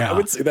 Yeah, I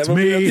would see that it's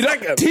movie. me.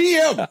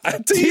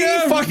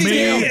 TM fucking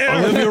Me,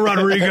 TM. Olivia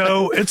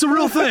Rodrigo. It's a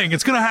real thing.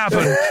 It's going to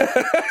happen.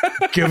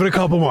 Give it a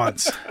couple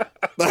months.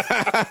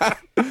 That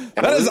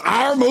is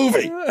our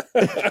movie.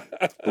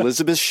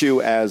 Elizabeth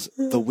Shue as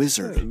the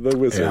Wizard. The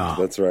Wizard. Yeah.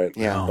 That's right.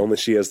 Yeah. Only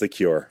she has the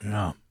cure.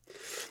 Yeah.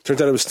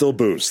 Turns out it was still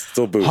booze.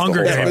 Hunger the whole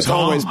Games. time.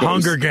 always booze.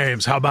 Hunger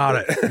Games. How about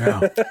it?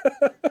 Yeah.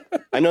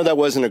 I know that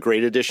wasn't a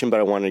great addition, but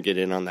I wanted to get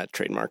in on that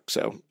trademark.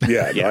 So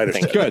Yeah, no, I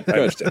understand. Good. I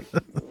understand.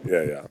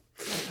 Yeah.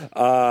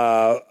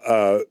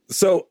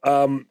 So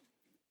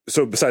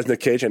besides Nick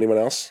Cage, anyone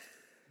else?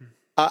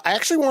 I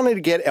actually wanted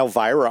to get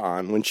Elvira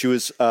on when she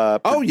was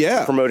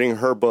promoting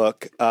her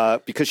book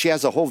because she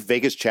has a whole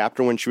Vegas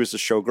chapter when she was a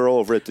showgirl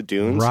over at the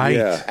Dunes. Right.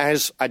 Yeah.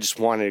 And I just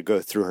wanted to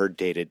go through her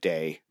day to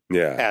day.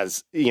 Yeah.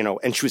 As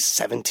and she was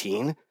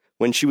 17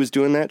 when she was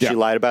doing that. Yeah. She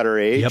lied about her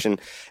age. Yep. And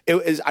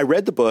I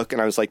read the book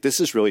and I was like, this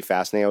is really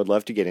fascinating. I would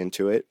love to get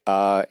into it.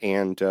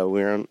 And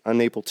we were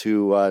unable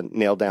to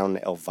nail down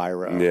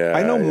Elvira. Yeah.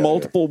 I know yeah,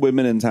 multiple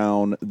women in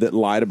town that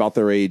lied about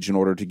their age in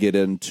order to get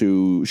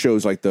into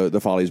shows like the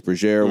Folies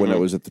Bergère when it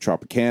was at the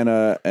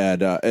Tropicana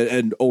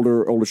and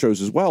older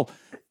shows as well.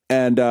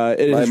 And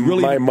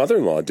my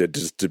mother-in-law did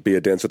just to be a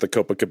dancer at the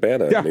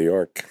Copacabana in New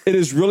York. It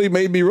has really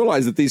made me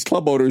realize that these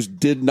club owners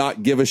did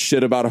not give a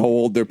shit about how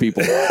old their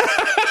people were.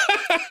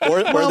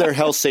 or their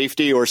health,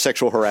 safety, or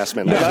sexual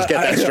harassment. Let's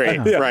get that straight,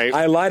 right?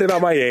 I lied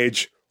about my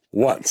age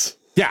once.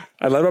 Yeah.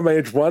 I lied about my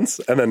age once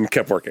and then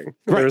kept working.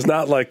 Right. There's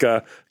not like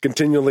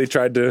continually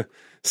tried to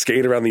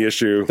skate around the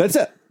issue. That's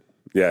it.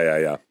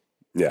 Yeah.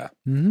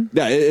 Mm-hmm.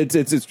 Yeah,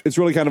 it's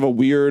really kind of a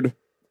weird,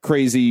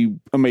 crazy,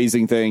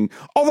 amazing thing.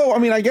 Although, I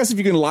mean, I guess if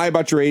you can lie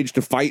about your age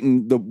to fight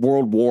in the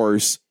world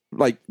wars,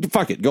 like,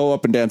 fuck it, go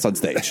up and dance on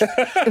stage.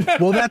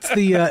 Well, that's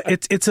the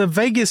it's a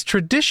Vegas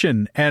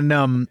tradition,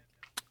 and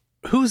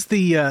who's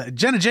the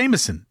Jenna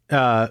Jameson,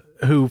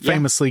 who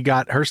famously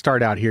got her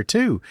start out here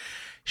too.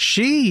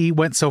 She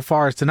went so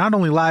far as to not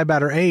only lie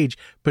about her age,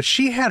 but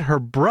she had her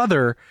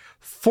brother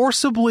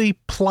forcibly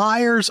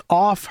pliers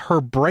off her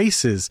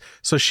braces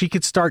so she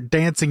could start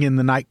dancing in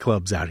the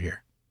nightclubs out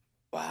here.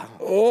 Wow.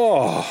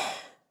 Oh,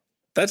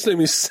 that's made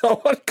me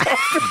so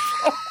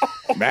uncomfortable.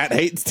 Matt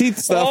hates teeth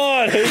stuff. Oh,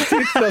 I hate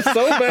teeth stuff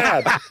so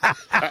bad.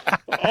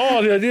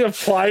 Oh, the idea of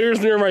pliers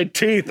near my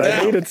teeth. I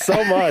hate it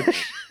so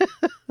much.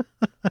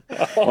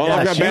 Well,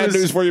 I've got bad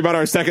news for you about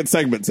our second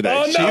segment today.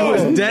 Oh, no.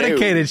 She was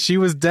dedicated. She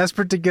was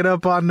desperate to get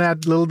up on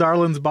that little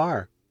darling's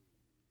bar.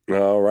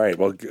 All right.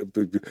 Well,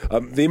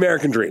 the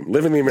American dream.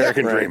 Living the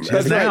American dream.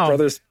 That's Now, right,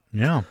 brothers.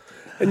 Yeah.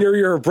 And you're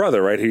your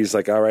brother, right? He's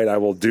like, all right, I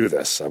will do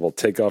this. I will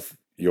take off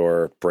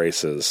your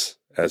braces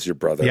as your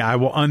brother. Yeah, I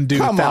will undo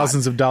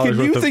thousands of dollars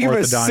worth of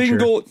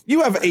orthodonture.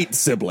 You have 8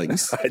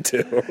 siblings. I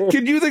do.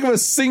 Can you think of a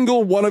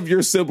single one of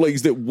your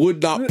siblings that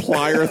would not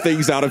plier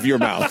things out of your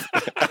mouth?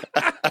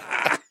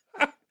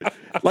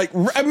 Like,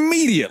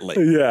 immediately.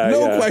 Yeah.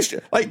 No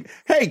question. Like,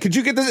 hey, could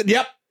you get this?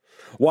 Yep.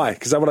 Why?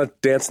 Because I want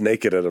to dance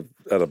naked at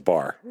a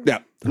bar. Yeah.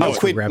 No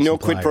quid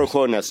pro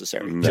quo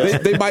necessary. No.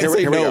 They might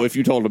say no if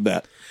you told them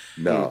that.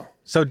 No.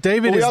 So,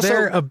 David, is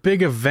there a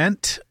big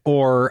event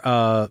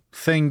or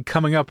thing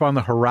coming up on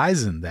the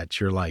horizon that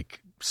you're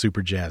like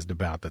super jazzed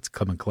about that's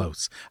coming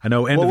close? I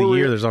know end of the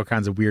year there's all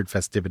kinds of weird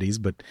festivities,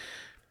 but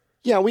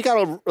yeah, we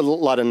got a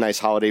lot of nice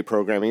holiday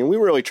programming, and we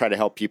really try to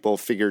help people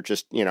figure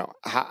just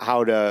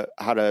how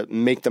to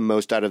make the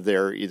most out of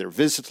their either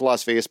visit to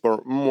Las Vegas,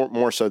 but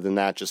more so than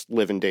that, just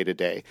living day to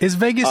day. Is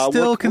Vegas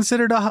still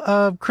considered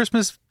a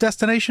Christmas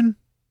destination?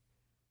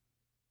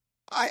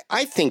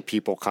 I think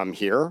people come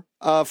here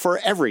for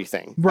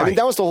everything. Right. I mean,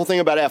 that was the whole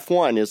thing about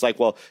F1 is like,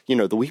 well,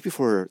 the week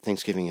before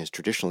Thanksgiving is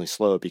traditionally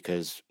slow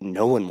because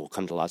no one will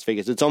come to Las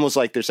Vegas. It's almost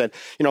like they said,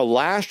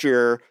 last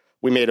year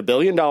we made $1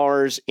 billion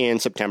in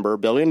September,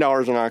 $1 billion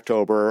in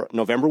October.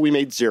 November, we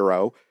made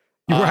 $0.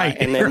 Right.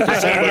 And then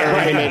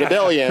December, we made $1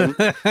 billion.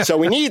 So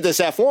we need this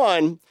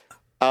F1.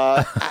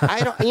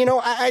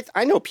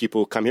 I know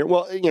people who come here.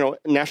 Well,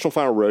 National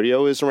Final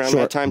Rodeo is around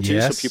that time too.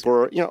 Yes. So people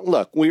are,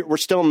 look, we're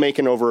still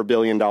making over $1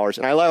 billion.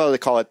 And I love how they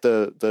call it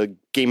the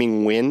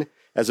gaming win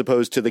as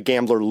opposed to the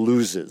gambler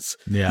loses.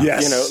 Yeah.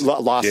 Yes.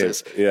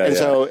 Losses. Yeah.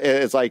 So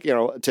it's like,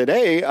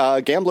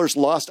 today gamblers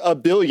lost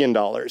 $1 billion.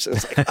 It's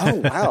like, oh,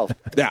 wow.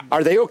 Yeah.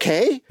 Are they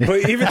okay?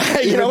 But even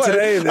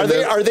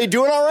today, are they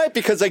doing all right?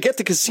 Because I get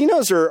the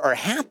casinos are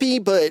happy,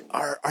 but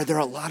are there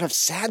a lot of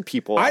sad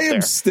people out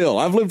there?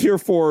 I've lived here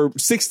for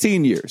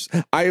 16 years.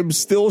 I am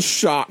still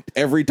shocked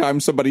every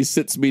time somebody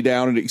sits me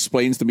down and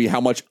explains to me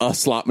how much a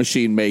slot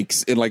machine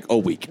makes in like a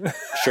week.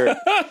 Sure.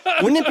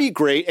 Wouldn't it be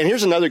great? And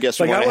here's another guest.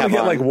 I want to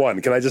get like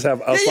one. Can I just have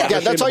a slot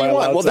machine? That's all you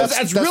want. Well,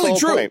 that's really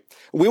true. Point.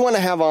 We want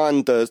to have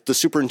on the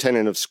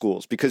superintendent of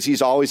schools because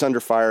he's always under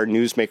fire,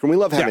 newsmaker. And we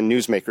love having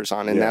newsmakers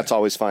on, and that's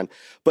always fun.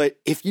 But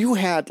if you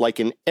had, like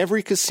in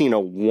every casino,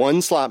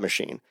 one slot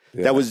machine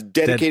that was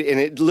dedicated, and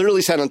it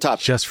literally said on top,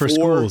 just for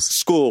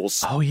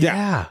schools. Oh,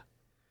 yeah.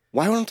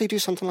 Why don't they do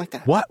something like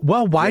that? What?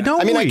 Well, why don't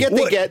we? I mean, I get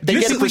they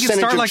get a percentage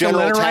start like of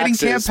general a letter writing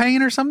taxes.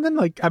 campaign or something.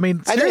 Like, I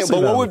mean, I think,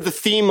 but what would the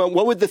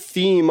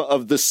theme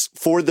of this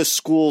for the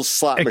school's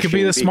slot machine? It could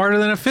be the smarter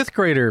than a fifth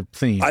grader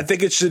theme. I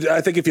think it should.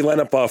 I think if you line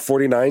up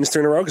 49s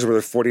in a row because we're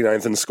the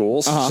 49th in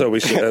schools, so we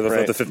should have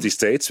the 50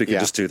 states. We can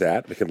just do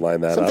that. We can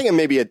line that up. Something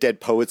maybe a Dead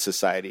Poets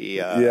Society.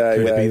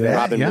 With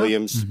Robin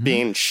Williams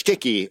being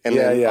shticky, and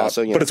then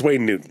also, but it's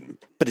Wayne Newton.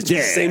 But it's the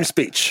same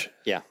speech.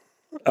 Yeah.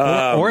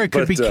 Or it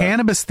could be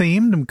cannabis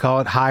themed and call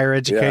it higher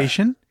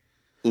education.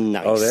 Yeah.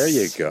 Nice. Oh, there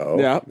you go.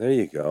 Yeah. There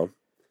you go.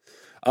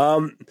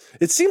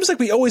 It seems like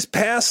we always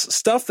pass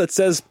stuff that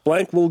says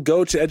blank will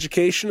go to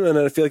education, and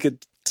I feel like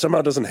it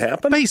somehow doesn't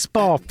happen.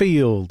 Baseball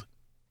field.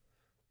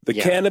 The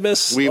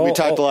cannabis. We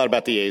talked a lot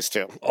about the A's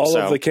too.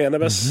 Of the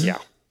cannabis. Yeah.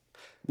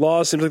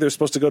 Laws seems like they're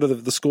supposed to go to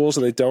the schools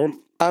and they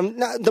don't.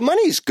 The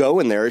money's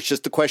going there. It's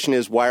just the question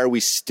is, why are we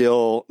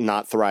still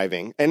not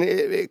thriving? And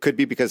it could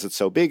be because it's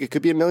so big. It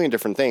could be a million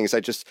different things. I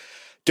just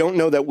don't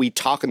know that we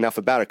talk enough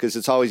about it because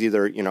it's always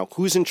either,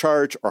 who's in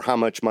charge or how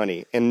much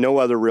money and no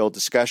other real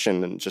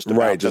discussion and just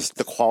about just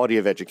the quality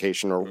of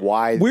education or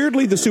why.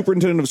 Weirdly, the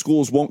superintendent of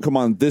schools won't come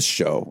on this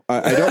show.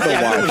 I don't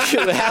know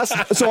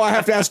why. So I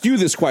have to ask you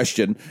this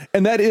question.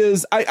 And that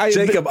is,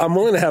 Jacob, I'm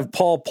willing to have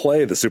Paul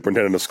play the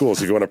superintendent of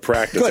schools if you want to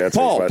practice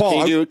answering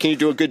questions. Can you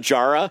do a good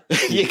Jara?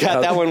 You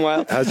got that one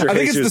well? I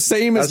think it's the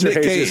same as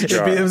Nick Cage.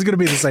 It was going to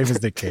be the same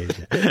as Nick Cage.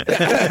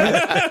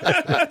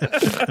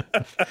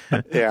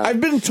 Yeah. I've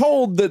been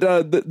told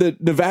that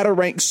Nevada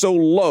ranks so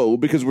low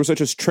because we're such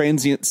a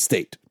transient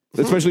state,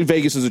 especially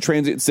Vegas is a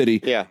transient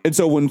city. Yeah. And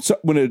so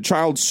when a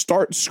child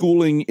starts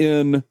schooling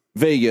in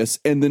Vegas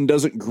and then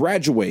doesn't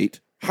graduate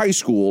high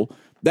school,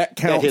 that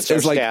counts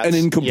as like an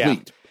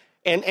incomplete.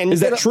 And is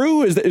that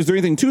true? Is there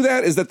anything to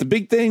that? Is that the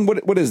big thing?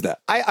 What is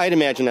that? I'd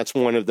imagine that's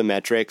one of the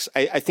metrics.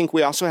 I think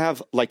we also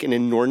have like an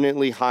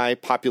inordinately high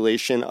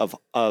population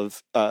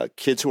of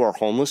kids who are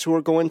homeless who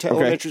are going to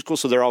elementary school,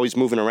 so they're always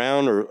moving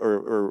around,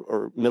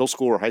 or middle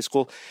school or high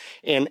school,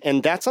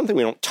 and that's something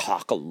we don't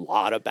talk a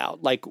lot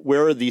about. Like,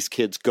 where are these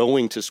kids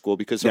going to school?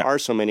 Because there are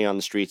so many on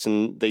the streets,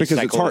 and they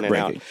cycle in and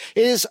out.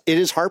 It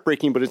is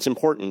heartbreaking, but it's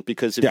important,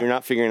 because if you're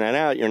not figuring that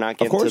out, you're not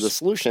getting to the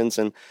solutions.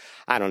 And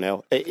I don't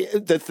know.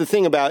 The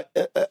thing about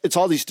it's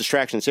all these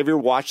distractions. Have you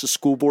ever watched the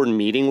school board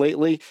meeting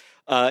lately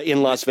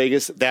in Las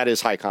Vegas? That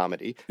is high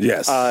comedy.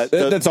 Yes.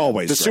 That's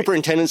always the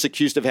superintendent's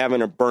accused of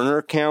having a burner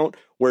account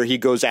where he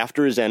goes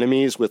after his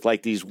enemies with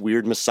like these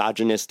weird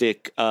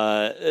misogynistic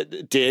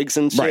digs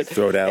and shit. Right,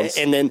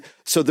 throwdowns. And then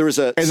so there was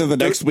and then the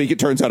next week it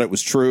turns out it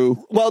was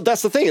true. Well,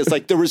 that's the thing. It's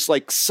like there was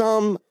like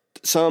some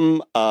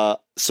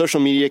social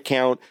media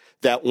account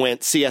that went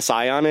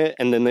CSI on it,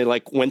 and then they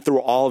like went through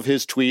all of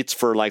his tweets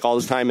for like all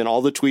the time, and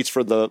all the tweets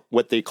for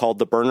what they called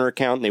the burner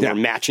account, and they were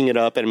matching it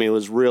up. And I mean, it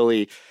was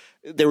really,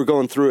 they were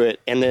going through it.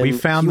 And then we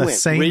found the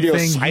same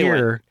thing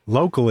here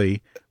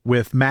locally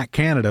with Matt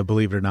Canada,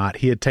 believe it or not.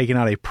 He had taken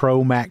out a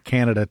pro Matt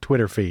Canada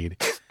Twitter feed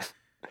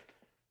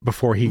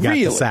before he got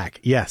the sack.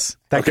 Yes.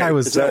 That guy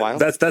was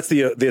that's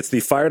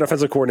the fired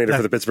offensive coordinator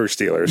for the Pittsburgh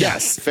Steelers.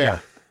 Yes,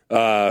 fair.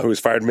 Who was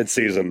fired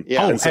mid-season.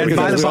 Yeah. And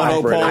by the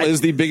way, Paul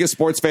is the biggest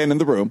sports fan in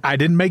the room. I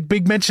didn't make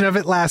big mention of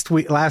it last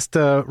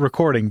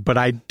recording, but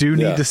I do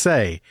need to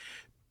say,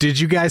 did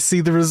you guys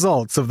see the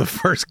results of the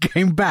first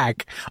game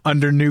back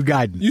under new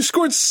guidance? You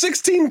scored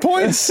 16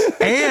 points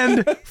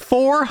and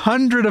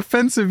 400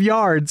 offensive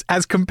yards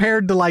as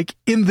compared to like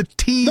in the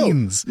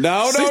teens.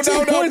 No.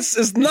 16 points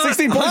is not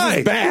 16 high. Points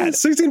is bad.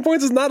 16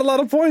 points is not a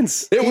lot of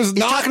points. It was He's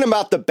not talking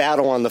about the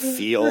battle on the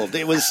field.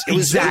 It was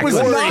exactly.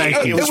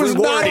 It was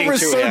not a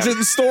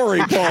resurgent story,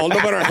 Paul. No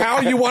matter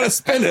how you want to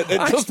spin it,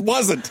 it just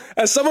wasn't.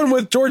 As someone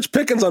with George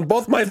Pickens on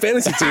both my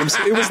fantasy teams,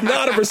 it was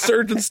not a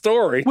resurgent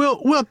story.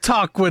 We'll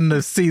talk when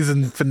the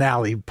season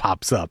finale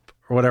pops up,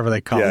 or whatever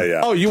they call it.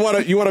 Oh, you want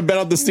to bet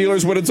on the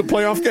Steelers winning some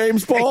playoff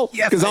games, Paul?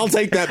 Yes, because I'll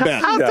take that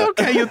bet.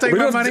 Okay, you'll take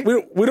my money.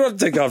 We don't have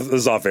to take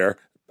this off air.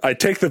 I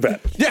take the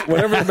bet. Yeah.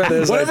 Whatever the bet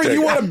is. Whatever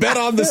you want to bet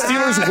on the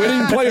Steelers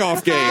winning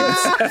playoff games.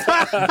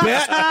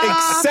 Bet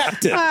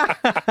accepted.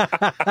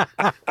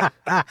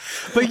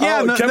 But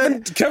yeah,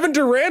 Kevin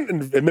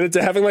Durant admitted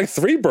to having like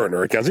 3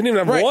 burner accounts. He didn't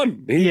even have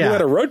one. He knew how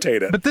to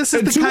rotate it. But this is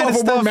and the 2 kind of of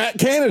them stuff. were Matt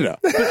Canada.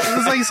 But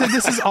like you said,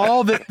 this is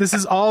all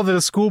that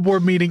a school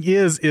board meeting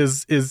is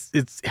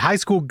it's high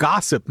school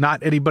gossip,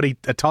 not anybody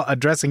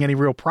addressing any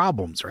real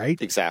problems,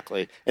 right?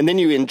 Exactly. And then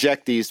you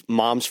inject these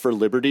Moms for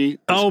Liberty.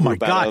 Oh my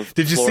God!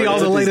 Did you see all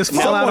the latest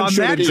fallout on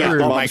that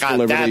group? Oh my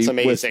God, that's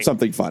amazing.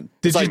 Something fun.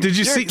 Did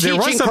you see? There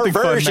was something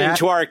fun, perversion Matt.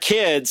 to our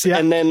kids,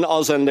 and then all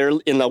of a sudden they're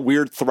in a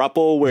weird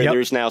throuple where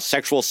there's now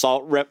sexual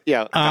assault.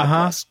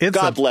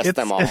 God bless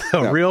them all. It's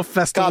a real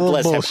festival. God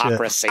bless of bullshit.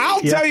 hypocrisy.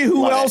 I'll tell you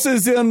who else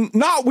is in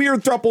not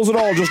weird thruples at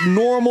all, just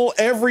normal,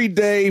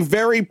 everyday,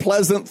 very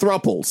pleasant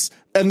thruples,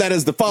 and that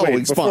is the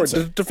following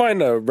sponsor.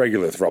 Define a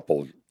regular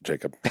thruple,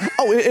 Jacob.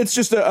 Oh, it's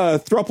just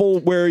a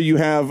thruple where you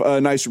have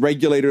a nice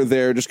regulator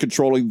there just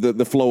controlling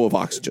the flow of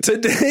oxygen.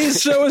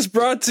 Today's show is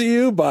brought to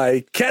you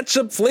by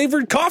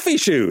ketchup-flavored coffee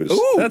shoes.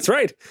 Ooh. That's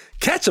right.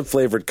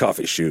 Ketchup-flavored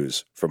coffee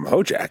shoes from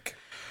Hojack.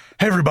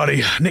 Hey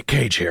everybody, Nick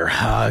Cage here.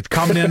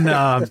 Coming in,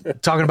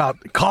 talking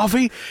about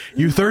coffee.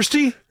 You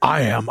thirsty?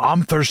 I am.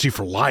 I'm thirsty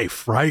for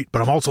life, right?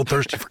 But I'm also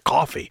thirsty for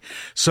coffee.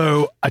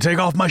 So I take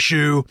off my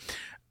shoe.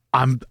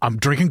 I'm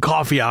drinking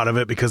coffee out of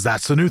it because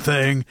that's the new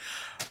thing,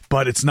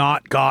 but it's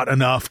not got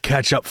enough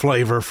ketchup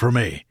flavor for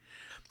me.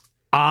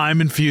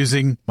 I'm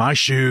infusing my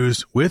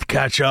shoes with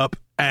ketchup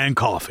and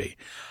coffee.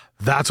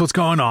 That's what's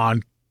going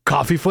on.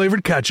 Coffee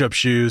flavored ketchup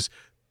shoes.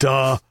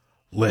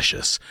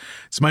 Delicious.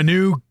 It's my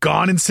new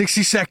Gone in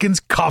 60 Seconds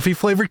coffee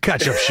flavored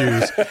ketchup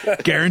shoes.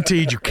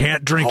 Guaranteed you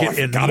can't drink it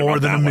in more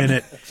than a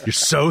minute. You're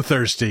so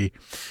thirsty.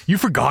 You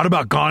forgot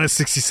about Gone in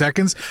 60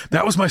 Seconds?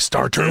 That was my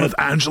star turn with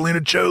Angelina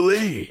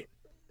Jolie.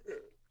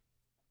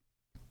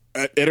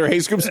 Enter Hey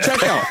Scoops at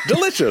checkout.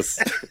 Delicious.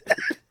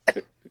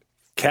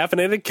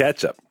 Caffeinated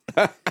ketchup.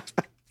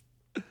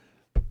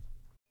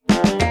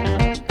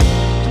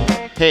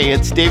 Hey,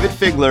 it's Dayvid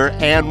Figler,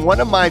 and one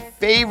of my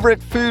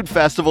favorite food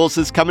festivals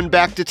is coming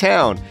back to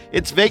town.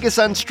 It's Vegas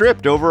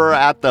Unstripped over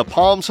at the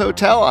Palms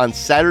Hotel on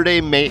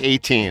Saturday, May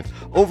 18th.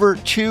 Over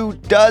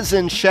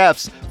 24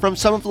 chefs from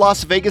some of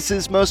Las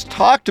Vegas's most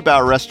talked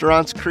about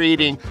restaurants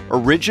creating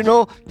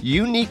original,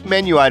 unique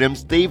menu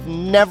items they've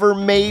never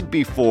made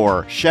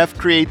before. Chef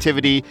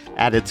creativity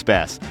at its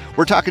best.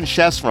 We're talking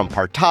chefs from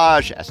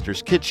Partage,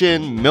 Esther's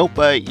Kitchen,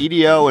 Milpa,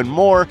 EDO, and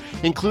more,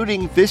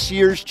 including this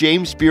year's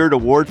James Beard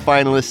Award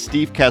finalist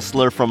Steve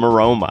Kessler from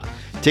Aroma.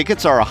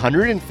 Tickets are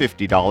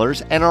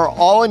 $150 and are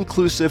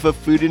all-inclusive of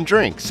food and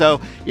drink,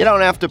 so you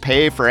don't have to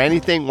pay for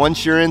anything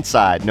once you're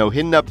inside. No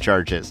hidden up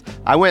charges.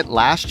 I went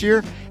last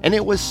year, and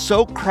it was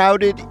so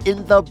crowded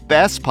in the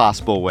best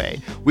possible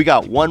way. We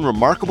got one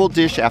remarkable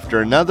dish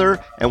after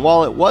another, and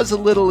while it was a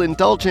little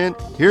indulgent,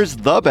 here's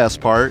the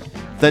best part.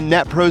 The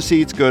net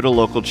proceeds go to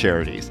local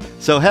charities.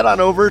 So head on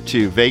over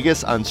to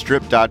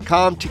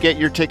vegasunstripped.com to get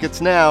your tickets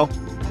now.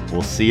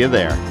 We'll see you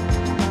there.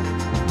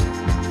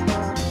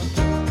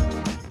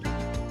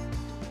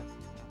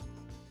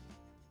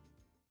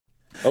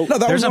 Oh, no,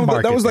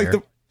 that was like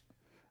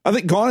I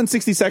think Gone in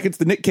 60 Seconds,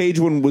 the Nick Cage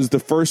one, was the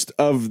first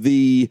of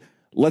the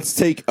let's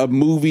take a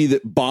movie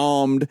that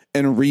bombed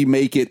and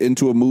remake it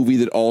into a movie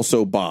that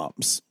also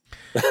bombs.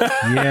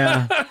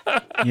 Yeah.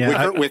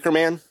 Wicker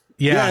Man?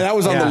 Yeah, that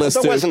was on the list,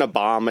 There too. wasn't a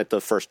bomb at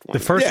the first one. The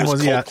first one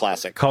was cult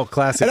classic. Cult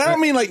classic. And I don't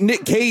mean like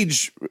Nick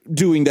Cage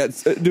doing that,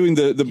 doing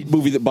the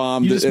movie that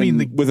bombed. You just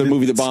mean with a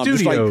movie that bombed.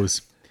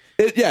 Studios.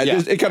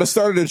 It kind of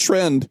started a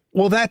trend.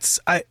 Well,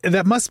 I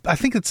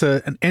think it's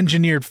an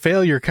engineered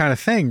failure kind of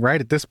thing, right?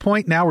 At this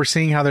point, now we're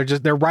seeing how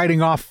they're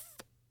writing off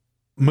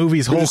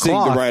movies whole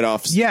cloth. The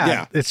write-offs.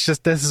 Yeah, it's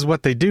just this is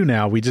what they do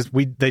now. They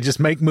just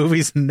make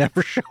movies and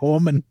never show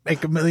them and make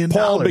 $1 million.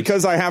 Paul,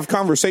 because I have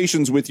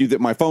conversations with you that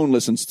my phone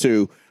listens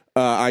to,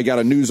 I got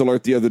a news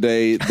alert the other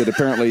day that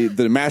apparently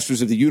the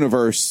Masters of the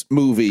Universe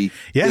movie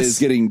is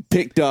getting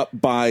picked up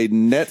by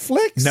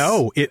Netflix.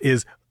 No,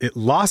 it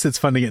lost its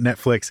funding at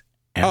Netflix.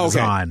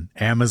 Amazon.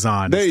 Okay.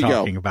 Amazon is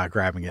talking about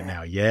grabbing it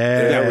now.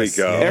 Yeah, there we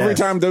go. Yes. Every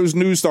time those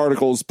news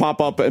articles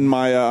pop up in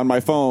my on my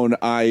phone,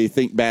 I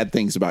think bad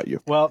things about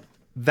you. Well,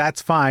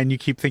 that's fine. You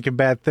keep thinking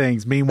bad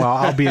things. Meanwhile,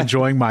 I'll be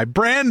enjoying my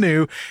brand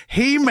new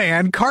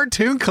He-Man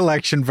cartoon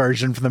collection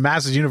version from the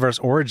Masters Universe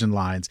Origin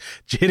lines,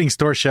 hitting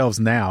store shelves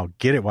now.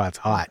 Get it while it's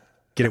hot.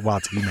 Get it while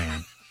it's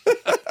He-Man.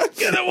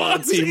 Get it while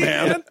it's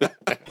He-Man.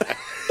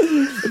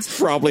 It's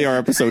probably our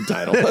episode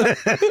title.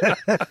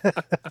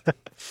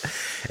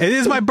 It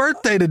is my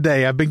birthday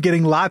today. I've been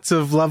getting lots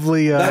of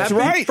lovely That's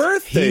right.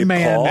 Birthday,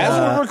 He-Man. Paul.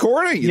 As we're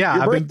recording, Yeah,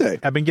 your birthday.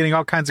 I've been getting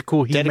all kinds of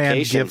cool He-Man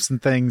Dedication. gifts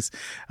and things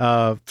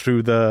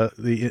through the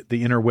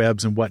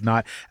interwebs and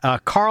whatnot.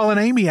 Carl and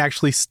Amy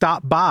actually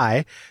stopped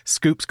by.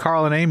 Scoops,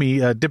 Carl and Amy,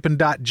 Dippin'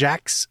 Dot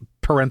Jack's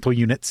parental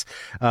units,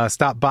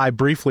 stopped by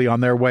briefly on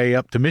their way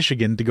up to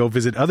Michigan to go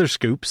visit other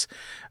Scoops,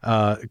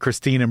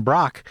 Christine and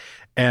Brock,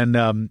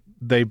 and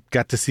they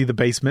got to see the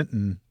basement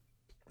and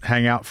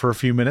hang out for a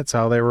few minutes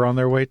while they were on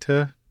their way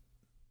to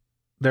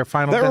their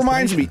final That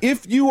reminds destination. me,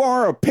 if you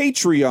are a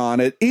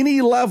Patreon at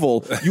any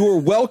level, you are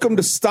welcome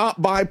to stop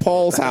by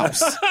Paul's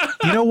house.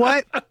 You know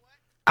what?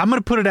 I'm going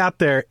to put it out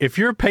there. If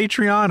you're a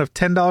Patreon of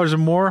 $10 or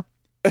more,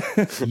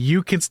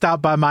 you can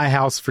stop by my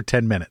house for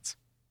 10 minutes.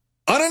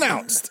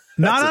 Unannounced.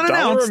 Not $1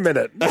 unannounced. a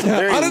minute.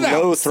 Very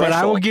low threshold. But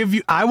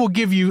I will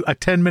give you a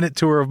 10-minute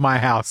tour of my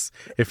house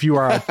if you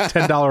are a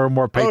 $10 or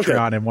more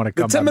Patreon and want to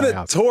come The to my 10-minute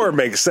house. tour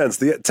makes sense.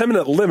 The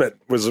 10-minute limit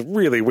was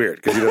really weird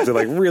because you have to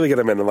really get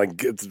them in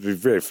and it's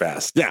very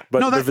fast. Yeah. But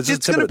No, if it's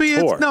just a going to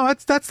 10-minute be tour,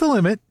 that's the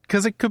limit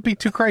because it could be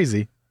too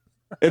crazy.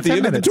 At the 10 end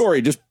of the minutes. tour,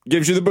 he just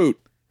gives you the boot.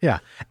 Yeah,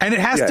 and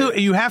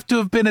you have to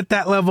have been at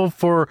that level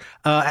for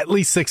at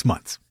least 6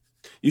 months.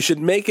 you should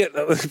make it.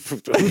 Who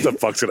the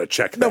fuck's going to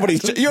check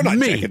that? You're not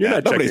Me. checking You're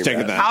that. not Nobody's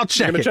checking checking that. I'll You're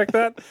check going to it. check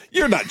that?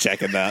 You're not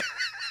checking that.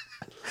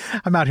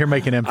 I'm out here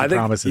making empty I think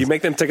promises. you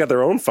make them take out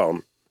their own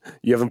phone.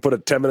 You haven't put a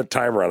 10-minute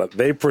timer on it.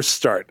 They push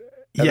start.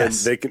 And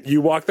Yes. then you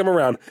walk them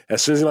around.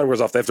 As soon as the alarm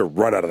goes off, they have to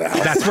run out of the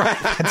house. That's right.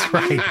 That's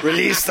right.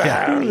 Release the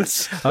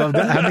hounds.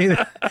 I mean,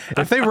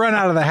 if they run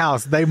out of the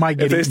house, they might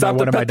get If they eaten by stop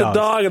one to of my pet the dogs.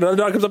 dog, and another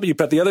dog comes up, and you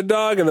pet the other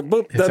dog, and then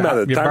boom, doesn't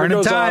matter. The You're timer burning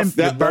goes time. off.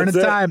 You're burning That's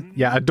it. time.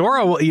 Yeah,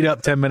 Adora will eat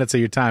up 10 minutes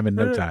of your time in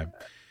no time.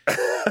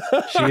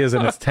 She is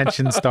an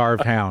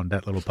attention-starved hound,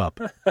 that little pup.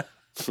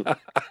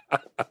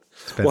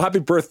 Well, happy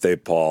birthday,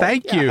 Paul.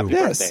 Thank you.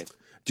 Yes.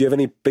 Do you have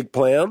any big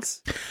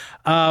plans?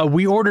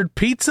 We ordered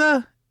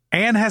pizza.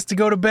 Anne has to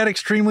go to bed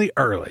extremely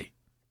early.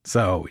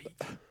 So,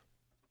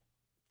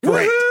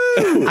 Great.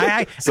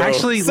 I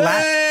actually...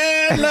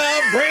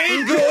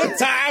 Celebrate good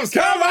times.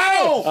 Come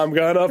on. I'm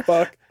gonna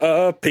fuck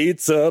a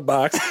pizza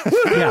box.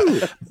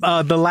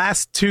 The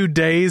last 2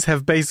 days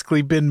have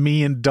basically been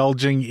me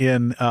indulging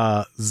in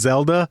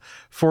Zelda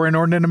for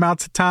inordinate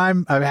amounts of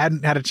time. I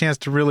hadn't had a chance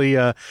to really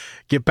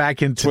get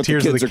back into What the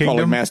Tears of kids the are calling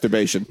Kingdom.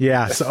 masturbation.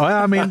 Yeah, so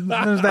I mean,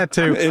 there's that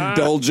too.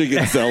 Indulging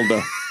in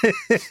Zelda.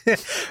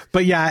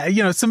 But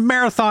yeah, some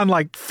marathon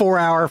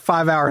 4-hour,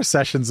 5-hour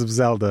sessions of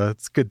Zelda.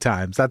 It's good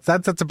times. That's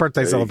a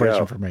birthday celebration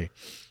go. for me.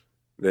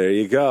 There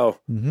you go.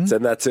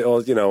 Send that to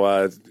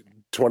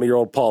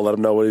 20-year-old Paul. Let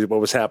him know what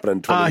was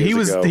happening 20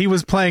 years ago. He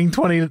was playing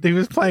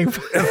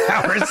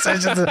 5-hour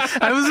sessions. It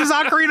was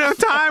Ocarina of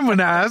Time when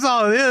that's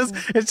all it is.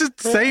 It's just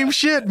the same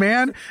shit,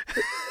 man.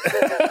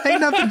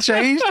 Ain't nothing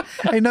changed.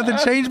 Ain't nothing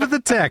changed but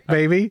the tech,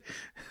 baby.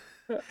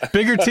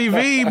 Bigger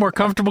TV, more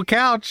comfortable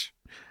couch.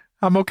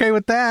 I'm okay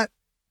with that.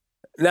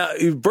 Now,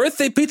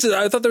 birthday pizza.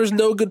 I thought there was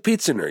no good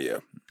pizza near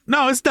you.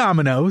 No, it's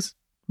Domino's.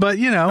 But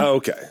Oh,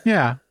 okay.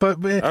 yeah. But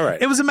All right.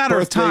 it was a matter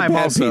Birthday of time.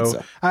 bad Also,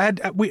 pizza.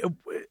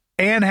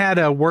 Anne had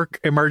a work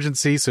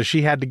emergency, so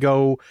she had to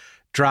go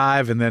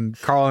drive, and then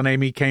Carl and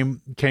Amy came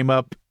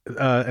up,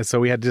 and so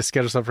we had to just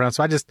schedule stuff around.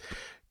 So I just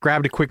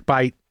grabbed a quick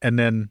bite, and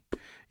then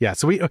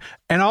So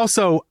and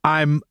also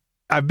I've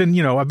been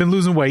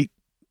losing weight,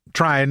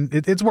 trying.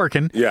 It's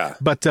working. Yeah.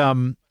 But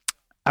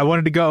I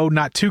wanted to go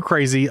not too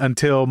crazy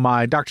until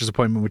my doctor's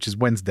appointment, which is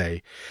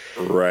Wednesday.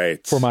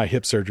 Right. For my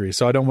hip surgery.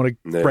 So I don't want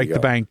to break the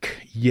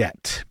bank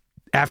yet.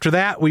 After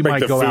that, we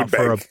might go out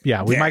for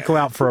might go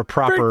out for a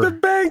proper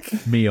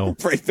meal.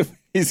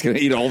 He's going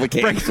to eat all the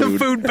canned food. Break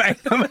the food bank.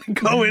 I'm going to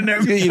go in there.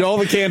 He's going to eat all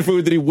the canned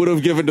food that he would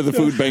have given to the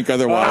food bank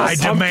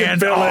otherwise. I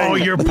demand all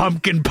your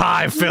pumpkin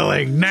pie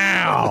filling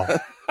now.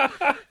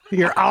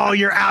 All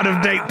your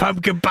out-of-date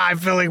pumpkin pie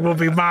filling will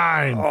be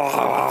mine.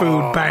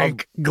 Food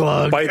bank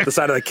glug. Bite the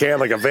side of the can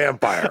like a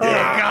vampire. Oh,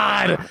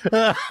 God.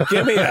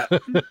 Give me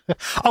that.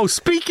 Oh,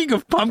 speaking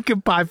of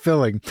pumpkin pie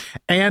filling,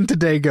 Anne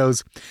today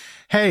goes,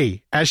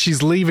 hey, as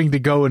she's leaving to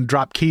go and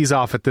drop keys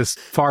off at this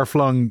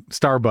far-flung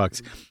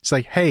Starbucks, she's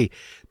like, hey,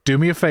 do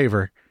me a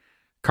favor.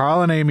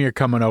 Carl and Amy are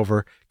coming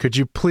over. Could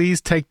you please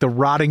take the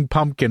rotting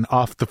pumpkin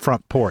off the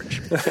front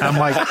porch? I'm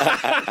like,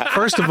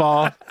 first of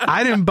all,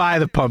 I didn't buy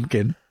the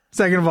pumpkin.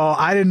 Second of all,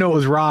 I didn't know it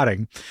was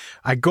rotting.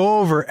 I go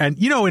over and,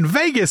 in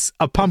Vegas,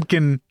 a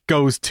pumpkin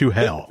goes to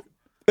hell.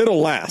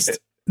 It'll last.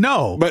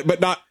 No. But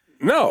not.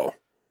 No.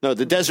 No,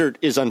 the desert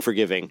is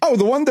unforgiving. Oh,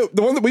 the one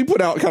that we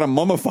put out kind of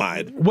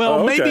mummified.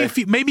 Well, maybe if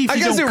you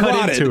don't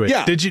cut into it.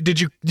 Yeah. Did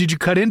you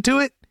cut into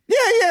it?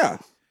 Yeah.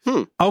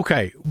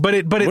 Okay,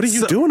 but what are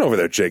you doing over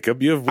there,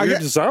 Jacob? You have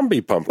weird zombie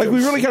pumpkins. Like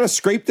we really kind of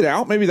scraped it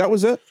out. Maybe that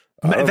was it.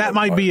 That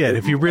might be it.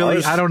 If you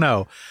really, I don't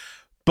know.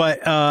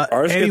 But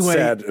ours anyway,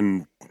 gets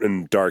sad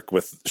and dark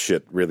with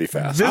shit really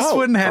fast. This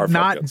one had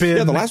not been.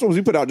 Yeah, the last ones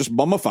we put out just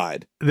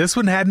mummified. This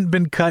one hadn't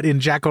been cut in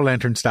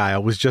jack-o'-lantern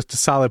style. It was just a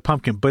solid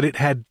pumpkin, but it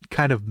had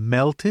kind of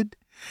melted,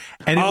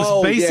 and it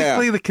was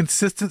basically the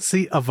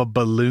consistency of a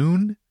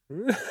balloon.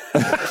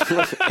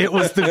 It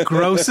was the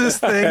grossest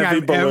thing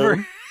I've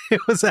ever. It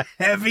was a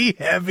heavy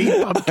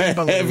pumpkin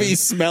balloon. Heavy,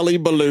 smelly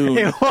balloon.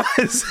 It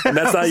was. And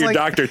that's not your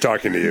doctor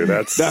talking to you.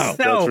 That's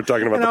we're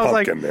talking about the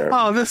pumpkin there.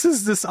 Oh, this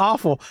is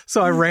awful.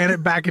 So I ran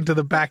it back into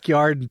the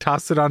backyard and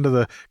tossed it onto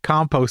the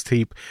compost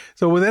heap.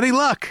 So with any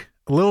luck,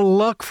 a little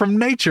luck from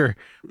nature,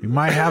 we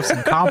might have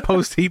some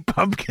compost heap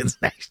pumpkins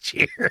next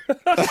year.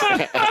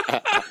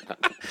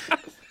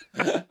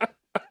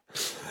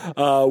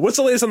 What's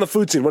the latest on the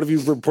food scene? What have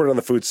you reported on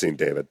the food scene,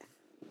 David?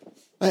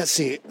 Let's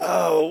see.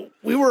 Oh,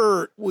 we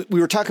were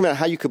talking about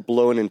how you could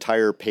blow an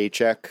entire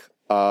paycheck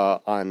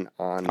on.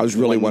 I was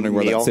really wondering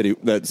where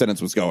that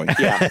sentence was going.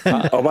 Yeah.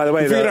 Oh, by the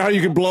way, figured out how you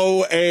could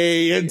blow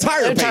a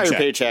entire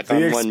paycheck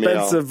on the one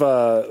meal. The expensive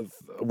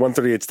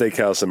 138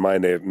 Steakhouse in my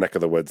neck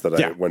of the woods that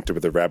I went to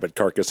with the rabbit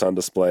carcass on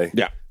display.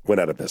 Yeah,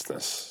 went out of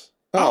business.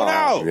 Oh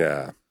no!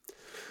 Yeah.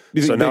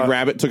 You think Big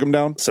Rabbit took him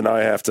down? So now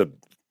I have to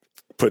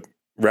put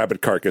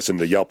rabbit carcass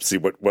into Yelp to see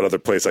what other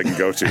place I can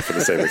go to for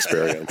the same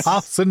experience.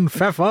 Hassan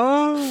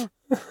Pfeffer.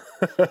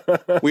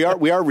 We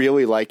are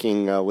really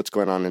liking what's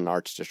going on in the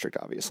Arts District,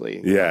 obviously.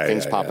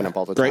 Things popping up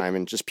all the time,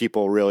 and just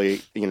people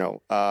really,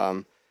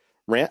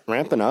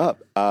 ramping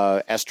up.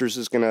 Esther's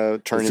is going to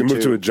turn into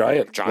move to a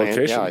giant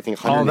location. Yeah, I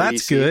think. Oh,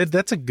 that's good.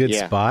 That's a good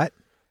spot.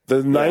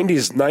 The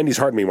 90s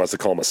heart of me wants to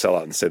call him a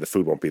sellout and say the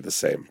food won't be the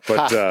same.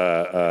 But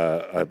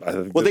I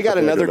think they got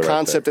another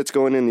concept that's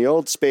going in the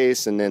old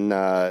space, and then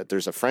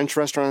there's a French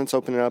restaurant that's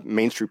opening up.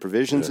 Main Street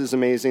Provisions is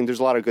amazing. There's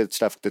a lot of good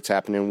stuff that's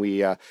happening.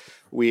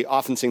 We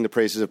often sing the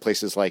praises of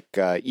places like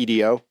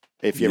EDO.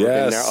 If you've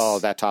ever been there,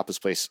 that tapas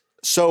place.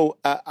 So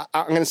I'm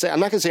not going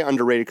to say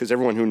underrated because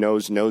everyone who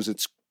knows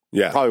it's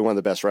probably one of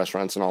the best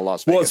restaurants in all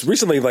Las Vegas. Well, it's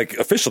recently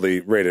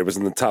officially rated. It was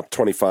in the top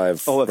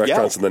 25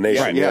 restaurants in the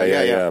nation.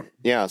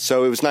 Yeah.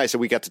 So it was nice that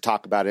we got to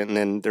talk about it, and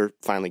then they're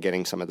finally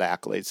getting some of the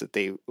accolades that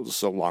they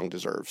so long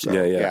deserve. So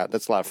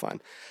that's a lot of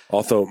fun.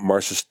 Also,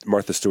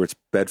 Martha Stewart's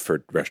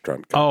Bedford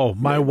restaurant. Oh,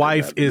 my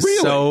wife is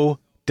so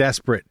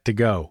desperate to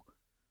go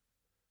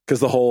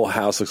because the whole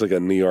house looks like a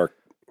New York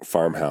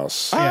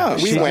farmhouse.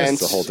 We went.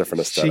 It's a whole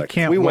different aesthetic. She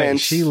can't wait.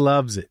 She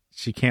loves it.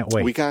 She can't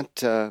wait. We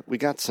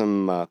got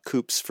some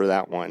coupes for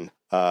that one.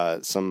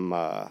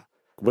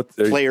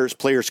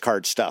 Players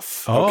card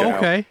stuff. Oh,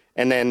 okay.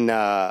 And then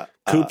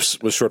Coops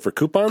was short for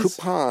coupons.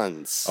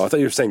 Coupons. Oh, I thought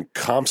you were saying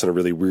comps in a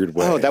really weird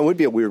way. Oh, that would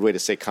be a weird way to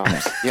say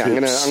comps. Yeah, I'm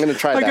gonna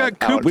try that. I got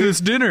cooped this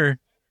dinner.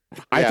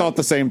 I thought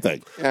the same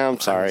thing. I'm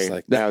sorry.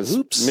 That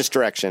was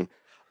misdirection.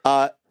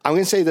 I'm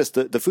going to say this.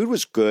 The food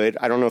was good.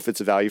 I don't know if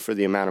it's a value for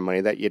the amount of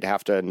money that you'd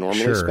have to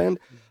normally spend,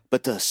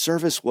 but the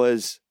service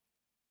was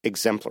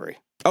exemplary.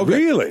 Oh,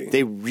 really?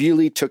 They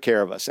really took care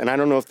of us. And I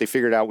don't know if they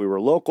figured out we were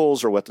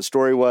locals or what the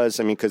story was.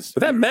 I mean, because... But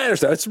that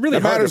matters, though. It's really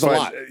hard matters to a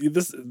find.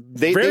 lot.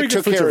 They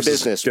took care of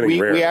business.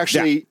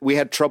 We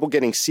had trouble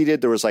getting seated.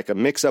 There was like a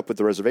mix-up with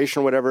the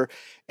reservation or whatever.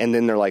 And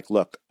then they're like,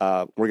 look,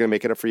 we're going to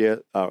make it up for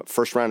you.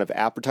 First round of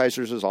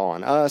appetizers is all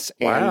on us.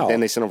 And then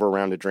they sent over a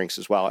round of drinks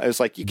as well. It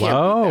was like, you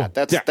can't beat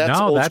that. That's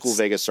old school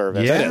Vegas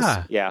service.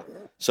 Yeah.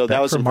 So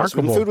that was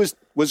impressive. The food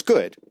was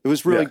good. It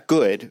was really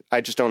good. I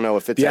just don't know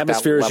if it's the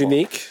atmosphere is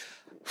unique.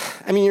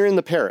 I mean, you're in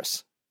the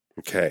Paris.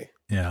 Okay.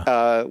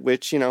 Yeah.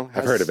 Which, has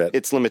I've heard of it.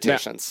 Its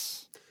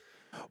limitations.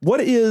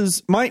 What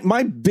is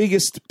my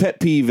biggest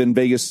pet peeve in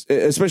Vegas,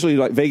 especially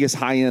like Vegas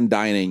high-end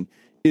dining,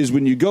 is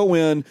when you go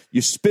in,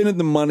 you spend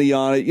the money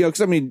on it,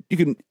 because I mean, you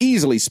can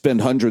easily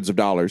spend hundreds of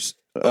dollars,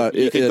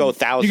 You could go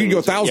thousands. You can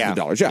go thousands of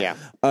dollars. Yeah.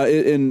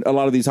 In a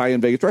lot of these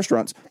high-end Vegas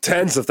restaurants.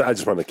 Tens of I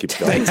just want to keep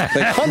going.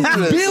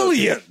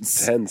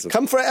 Billions. Tens of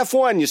Come for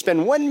F1. You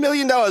spend $1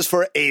 million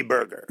for a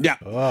burger. Yeah.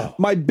 Oh.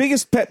 My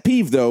biggest pet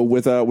peeve, though,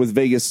 with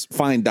Vegas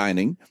fine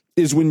dining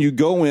is when you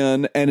go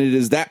in and it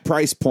is that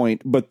price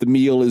point, but the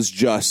meal is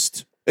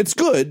just, it's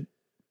good,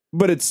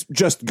 but it's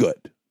just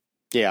good.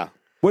 Yeah.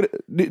 What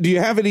do you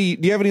have any?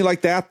 Do you have any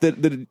like that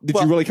you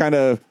really kind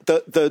of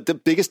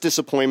the biggest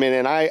disappointment?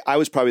 And I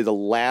was probably the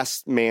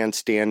last man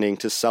standing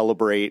to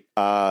celebrate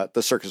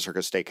the Circus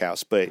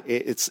Steakhouse, but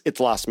it's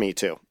lost me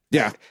too.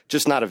 Yeah, like,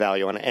 just not a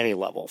value on any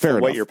level. Fair for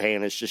enough. What you're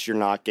paying is just you're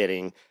not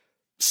getting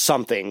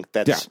something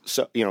that's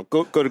so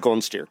go to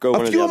Golden Steer. Go one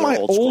a of few the of other my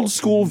old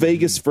school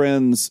Vegas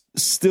friends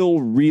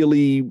still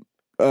really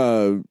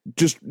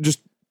just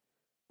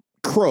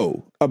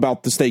crow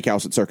about the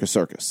steakhouse at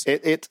Circus.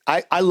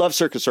 I love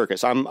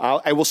Circus.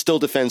 I will still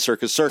defend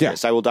Circus. Yeah.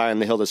 I will die on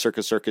the hill that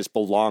Circus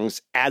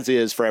belongs as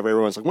is forever.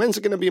 Everyone's like, when's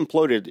it going to be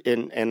imploded?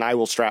 And I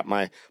will strap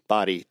my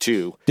body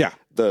to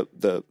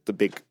the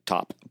big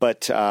top.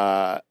 But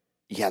that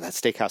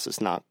steakhouse is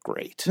not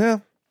great. Yeah,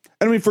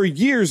 I mean, for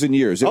years and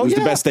years, it was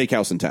the best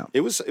steakhouse in town.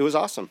 It was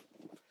awesome.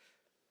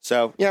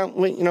 So Do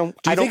you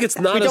think it's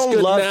not we as don't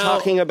good love now?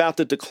 talking about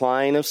the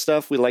decline of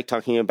stuff. We like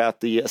talking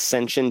about the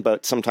ascension,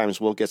 but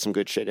sometimes we'll get some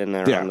good shit in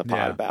there on the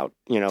pod about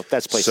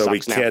that place. So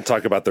sucks we now. can't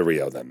talk about the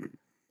Rio then.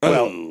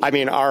 Well, I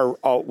mean,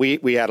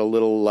 we had a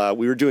little.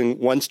 We were doing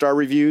 1-star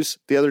reviews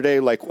the other day.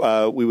 Like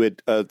we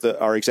would,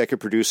 our executive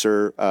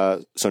producer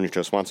Sonia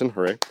Jo Swanson,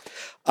 hooray!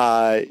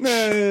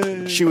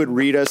 She would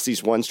read us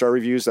these 1-star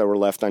reviews that were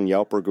left on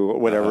Yelp or Google,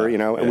 whatever,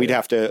 and we'd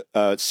have to.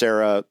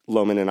 Sarah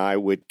Lohman and I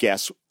would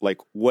guess like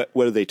what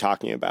are they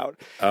talking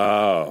about?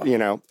 Oh,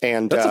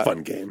 and that's a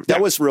fun game. That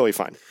was really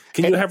fun.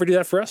 Can you have her do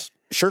that for us?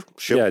 Sure,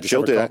 she'll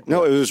do that.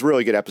 No, it was a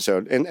really good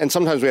episode. And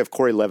sometimes we have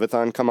Corey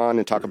Levithan come on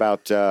and talk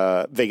about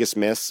Vegas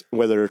myths,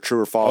 whether they're true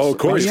or false. Oh,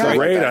 Corey's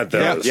great at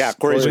those. Yeah,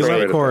 Corey's We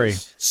great. love Corey.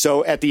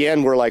 So at the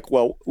end, we're like,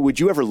 well, would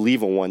you ever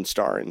leave a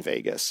 1-star in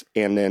Vegas?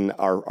 And then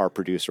our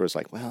producer was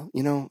like, well,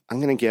 I'm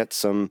going to get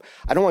some.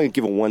 I don't want to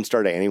give a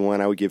 1-star to anyone.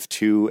 I would give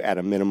 2 at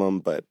a minimum,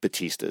 but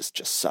Batista's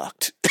just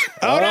sucked.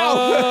 Oh,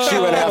 no. She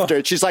went after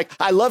it. She's like,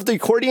 I love the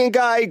accordion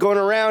guy going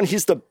around.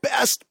 He's the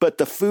best, but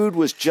the food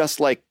was just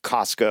like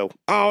Costco.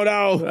 Oh,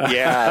 no.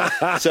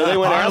 Yeah. So they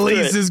went Our after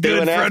lease it. is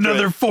good for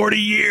another 40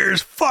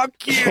 years.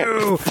 Fuck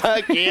you.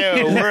 Fuck you.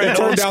 We're an It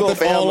old turned out school that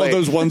family. all of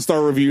those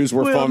 1-star reviews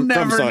were We'll from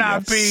never Sonia.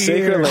 not be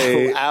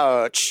Secretly,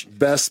 Ouch.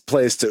 best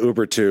place to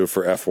Uber to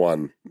for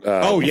F1.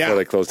 Before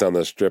they close down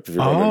the strip. If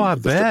you're running I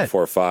the strip bet.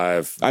 before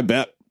 5. I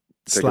bet.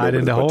 Slide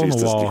into hole in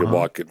the wall. You can huh?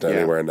 walk it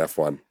anywhere in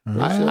F1.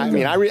 I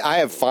mean, I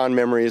have fond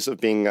memories of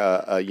being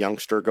a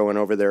youngster going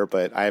over there,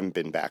 but I haven't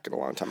been back in a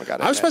long time.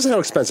 I was surprised at how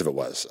expensive it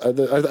was.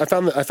 I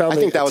found the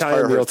think that was part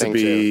Italian of her meal to thing,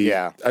 be. too.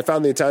 Yeah. I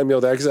found the Italian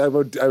meal there because I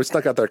was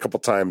snuck out there a couple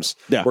times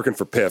working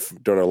for Piff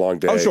during a long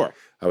day. Oh, sure.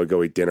 I would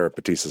go eat dinner at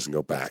Batista's and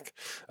go back.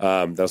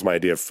 That was my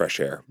idea of fresh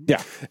air.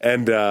 Yeah.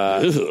 And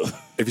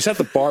if you sat at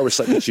the bar, it was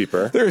slightly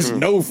cheaper. There's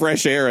no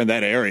fresh air in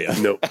that area.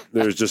 No,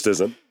 there just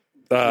isn't.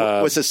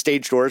 Was the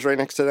stage doors right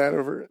next to that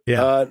over?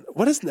 Yeah.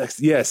 What is next?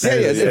 Yes.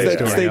 It's that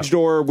door, stage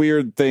door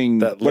weird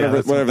thing,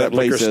 whatever that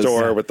liquor place is.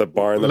 store with the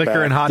bar in the Liquor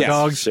back. and hot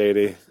dogs.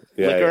 Shady.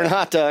 Yeah, Liquor and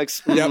hot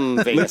dogs.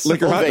 Vegas.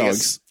 Liquor Old hot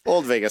Vegas. dogs.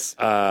 Old Vegas.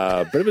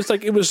 But it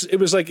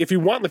was like if you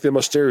want like the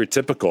most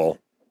stereotypical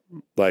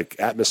like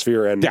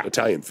atmosphere and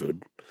Italian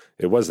food,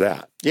 it was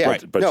that. Yeah,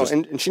 But no, just,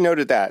 and she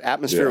noted that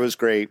atmosphere Yeah. was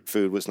great.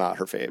 Food was not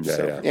her fave.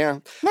 Yeah.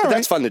 But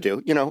that's fun to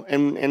do,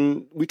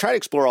 And we try to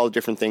explore all the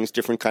different things,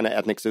 different kind of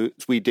ethnics.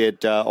 We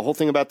did a whole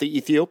thing about the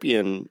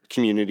Ethiopian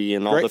community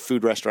and all the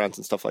food restaurants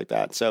and stuff like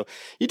that. So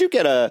you do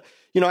get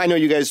I know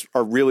you guys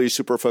are really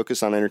super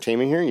focused on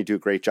entertainment here, and you do a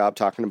great job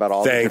talking about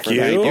all the different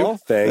people.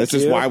 Thank you. This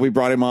is why we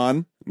brought him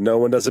on. No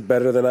one does it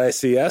better than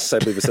ICS. I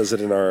believe it says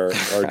it in our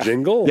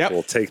jingle. Yep.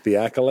 We'll take the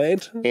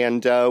accolade.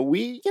 And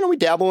we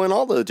dabble in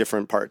all the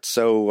different parts.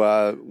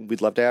 So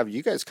we'd love to have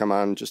you guys come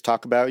on and just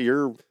talk about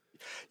the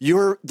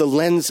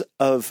lens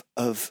of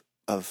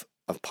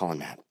Paul and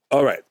Matt.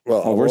 All right.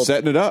 Well, We're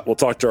setting it up. We'll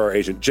talk to our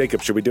agent.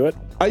 Jacob, should we do it?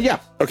 Yeah.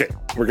 Okay.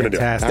 We're going to do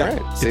it.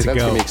 Fantastic. All right. See, Good to that's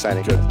go. going to be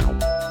exciting.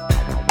 Good.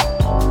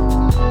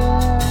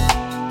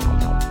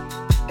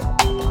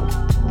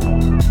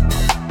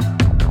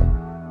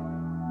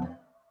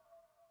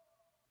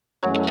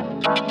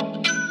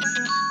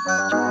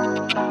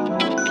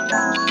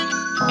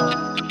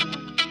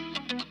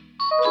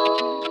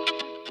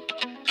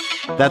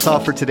 That's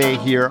all for today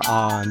here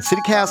on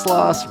CityCast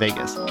Las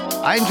Vegas.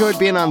 I enjoyed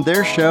being on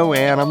their show,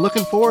 and I'm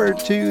looking forward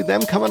to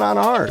them coming on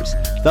ours.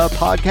 The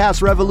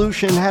podcast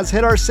revolution has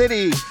hit our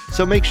city,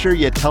 so make sure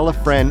you tell a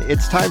friend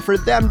it's time for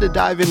them to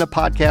dive into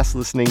podcast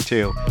listening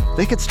too.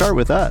 They could start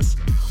with us.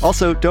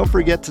 Also, don't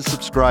forget to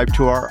subscribe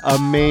to our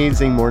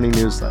amazing morning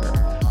newsletter.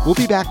 We'll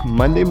be back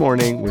Monday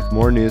morning with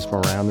more news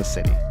from around the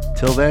city.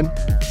 Till then,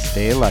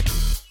 stay lucky.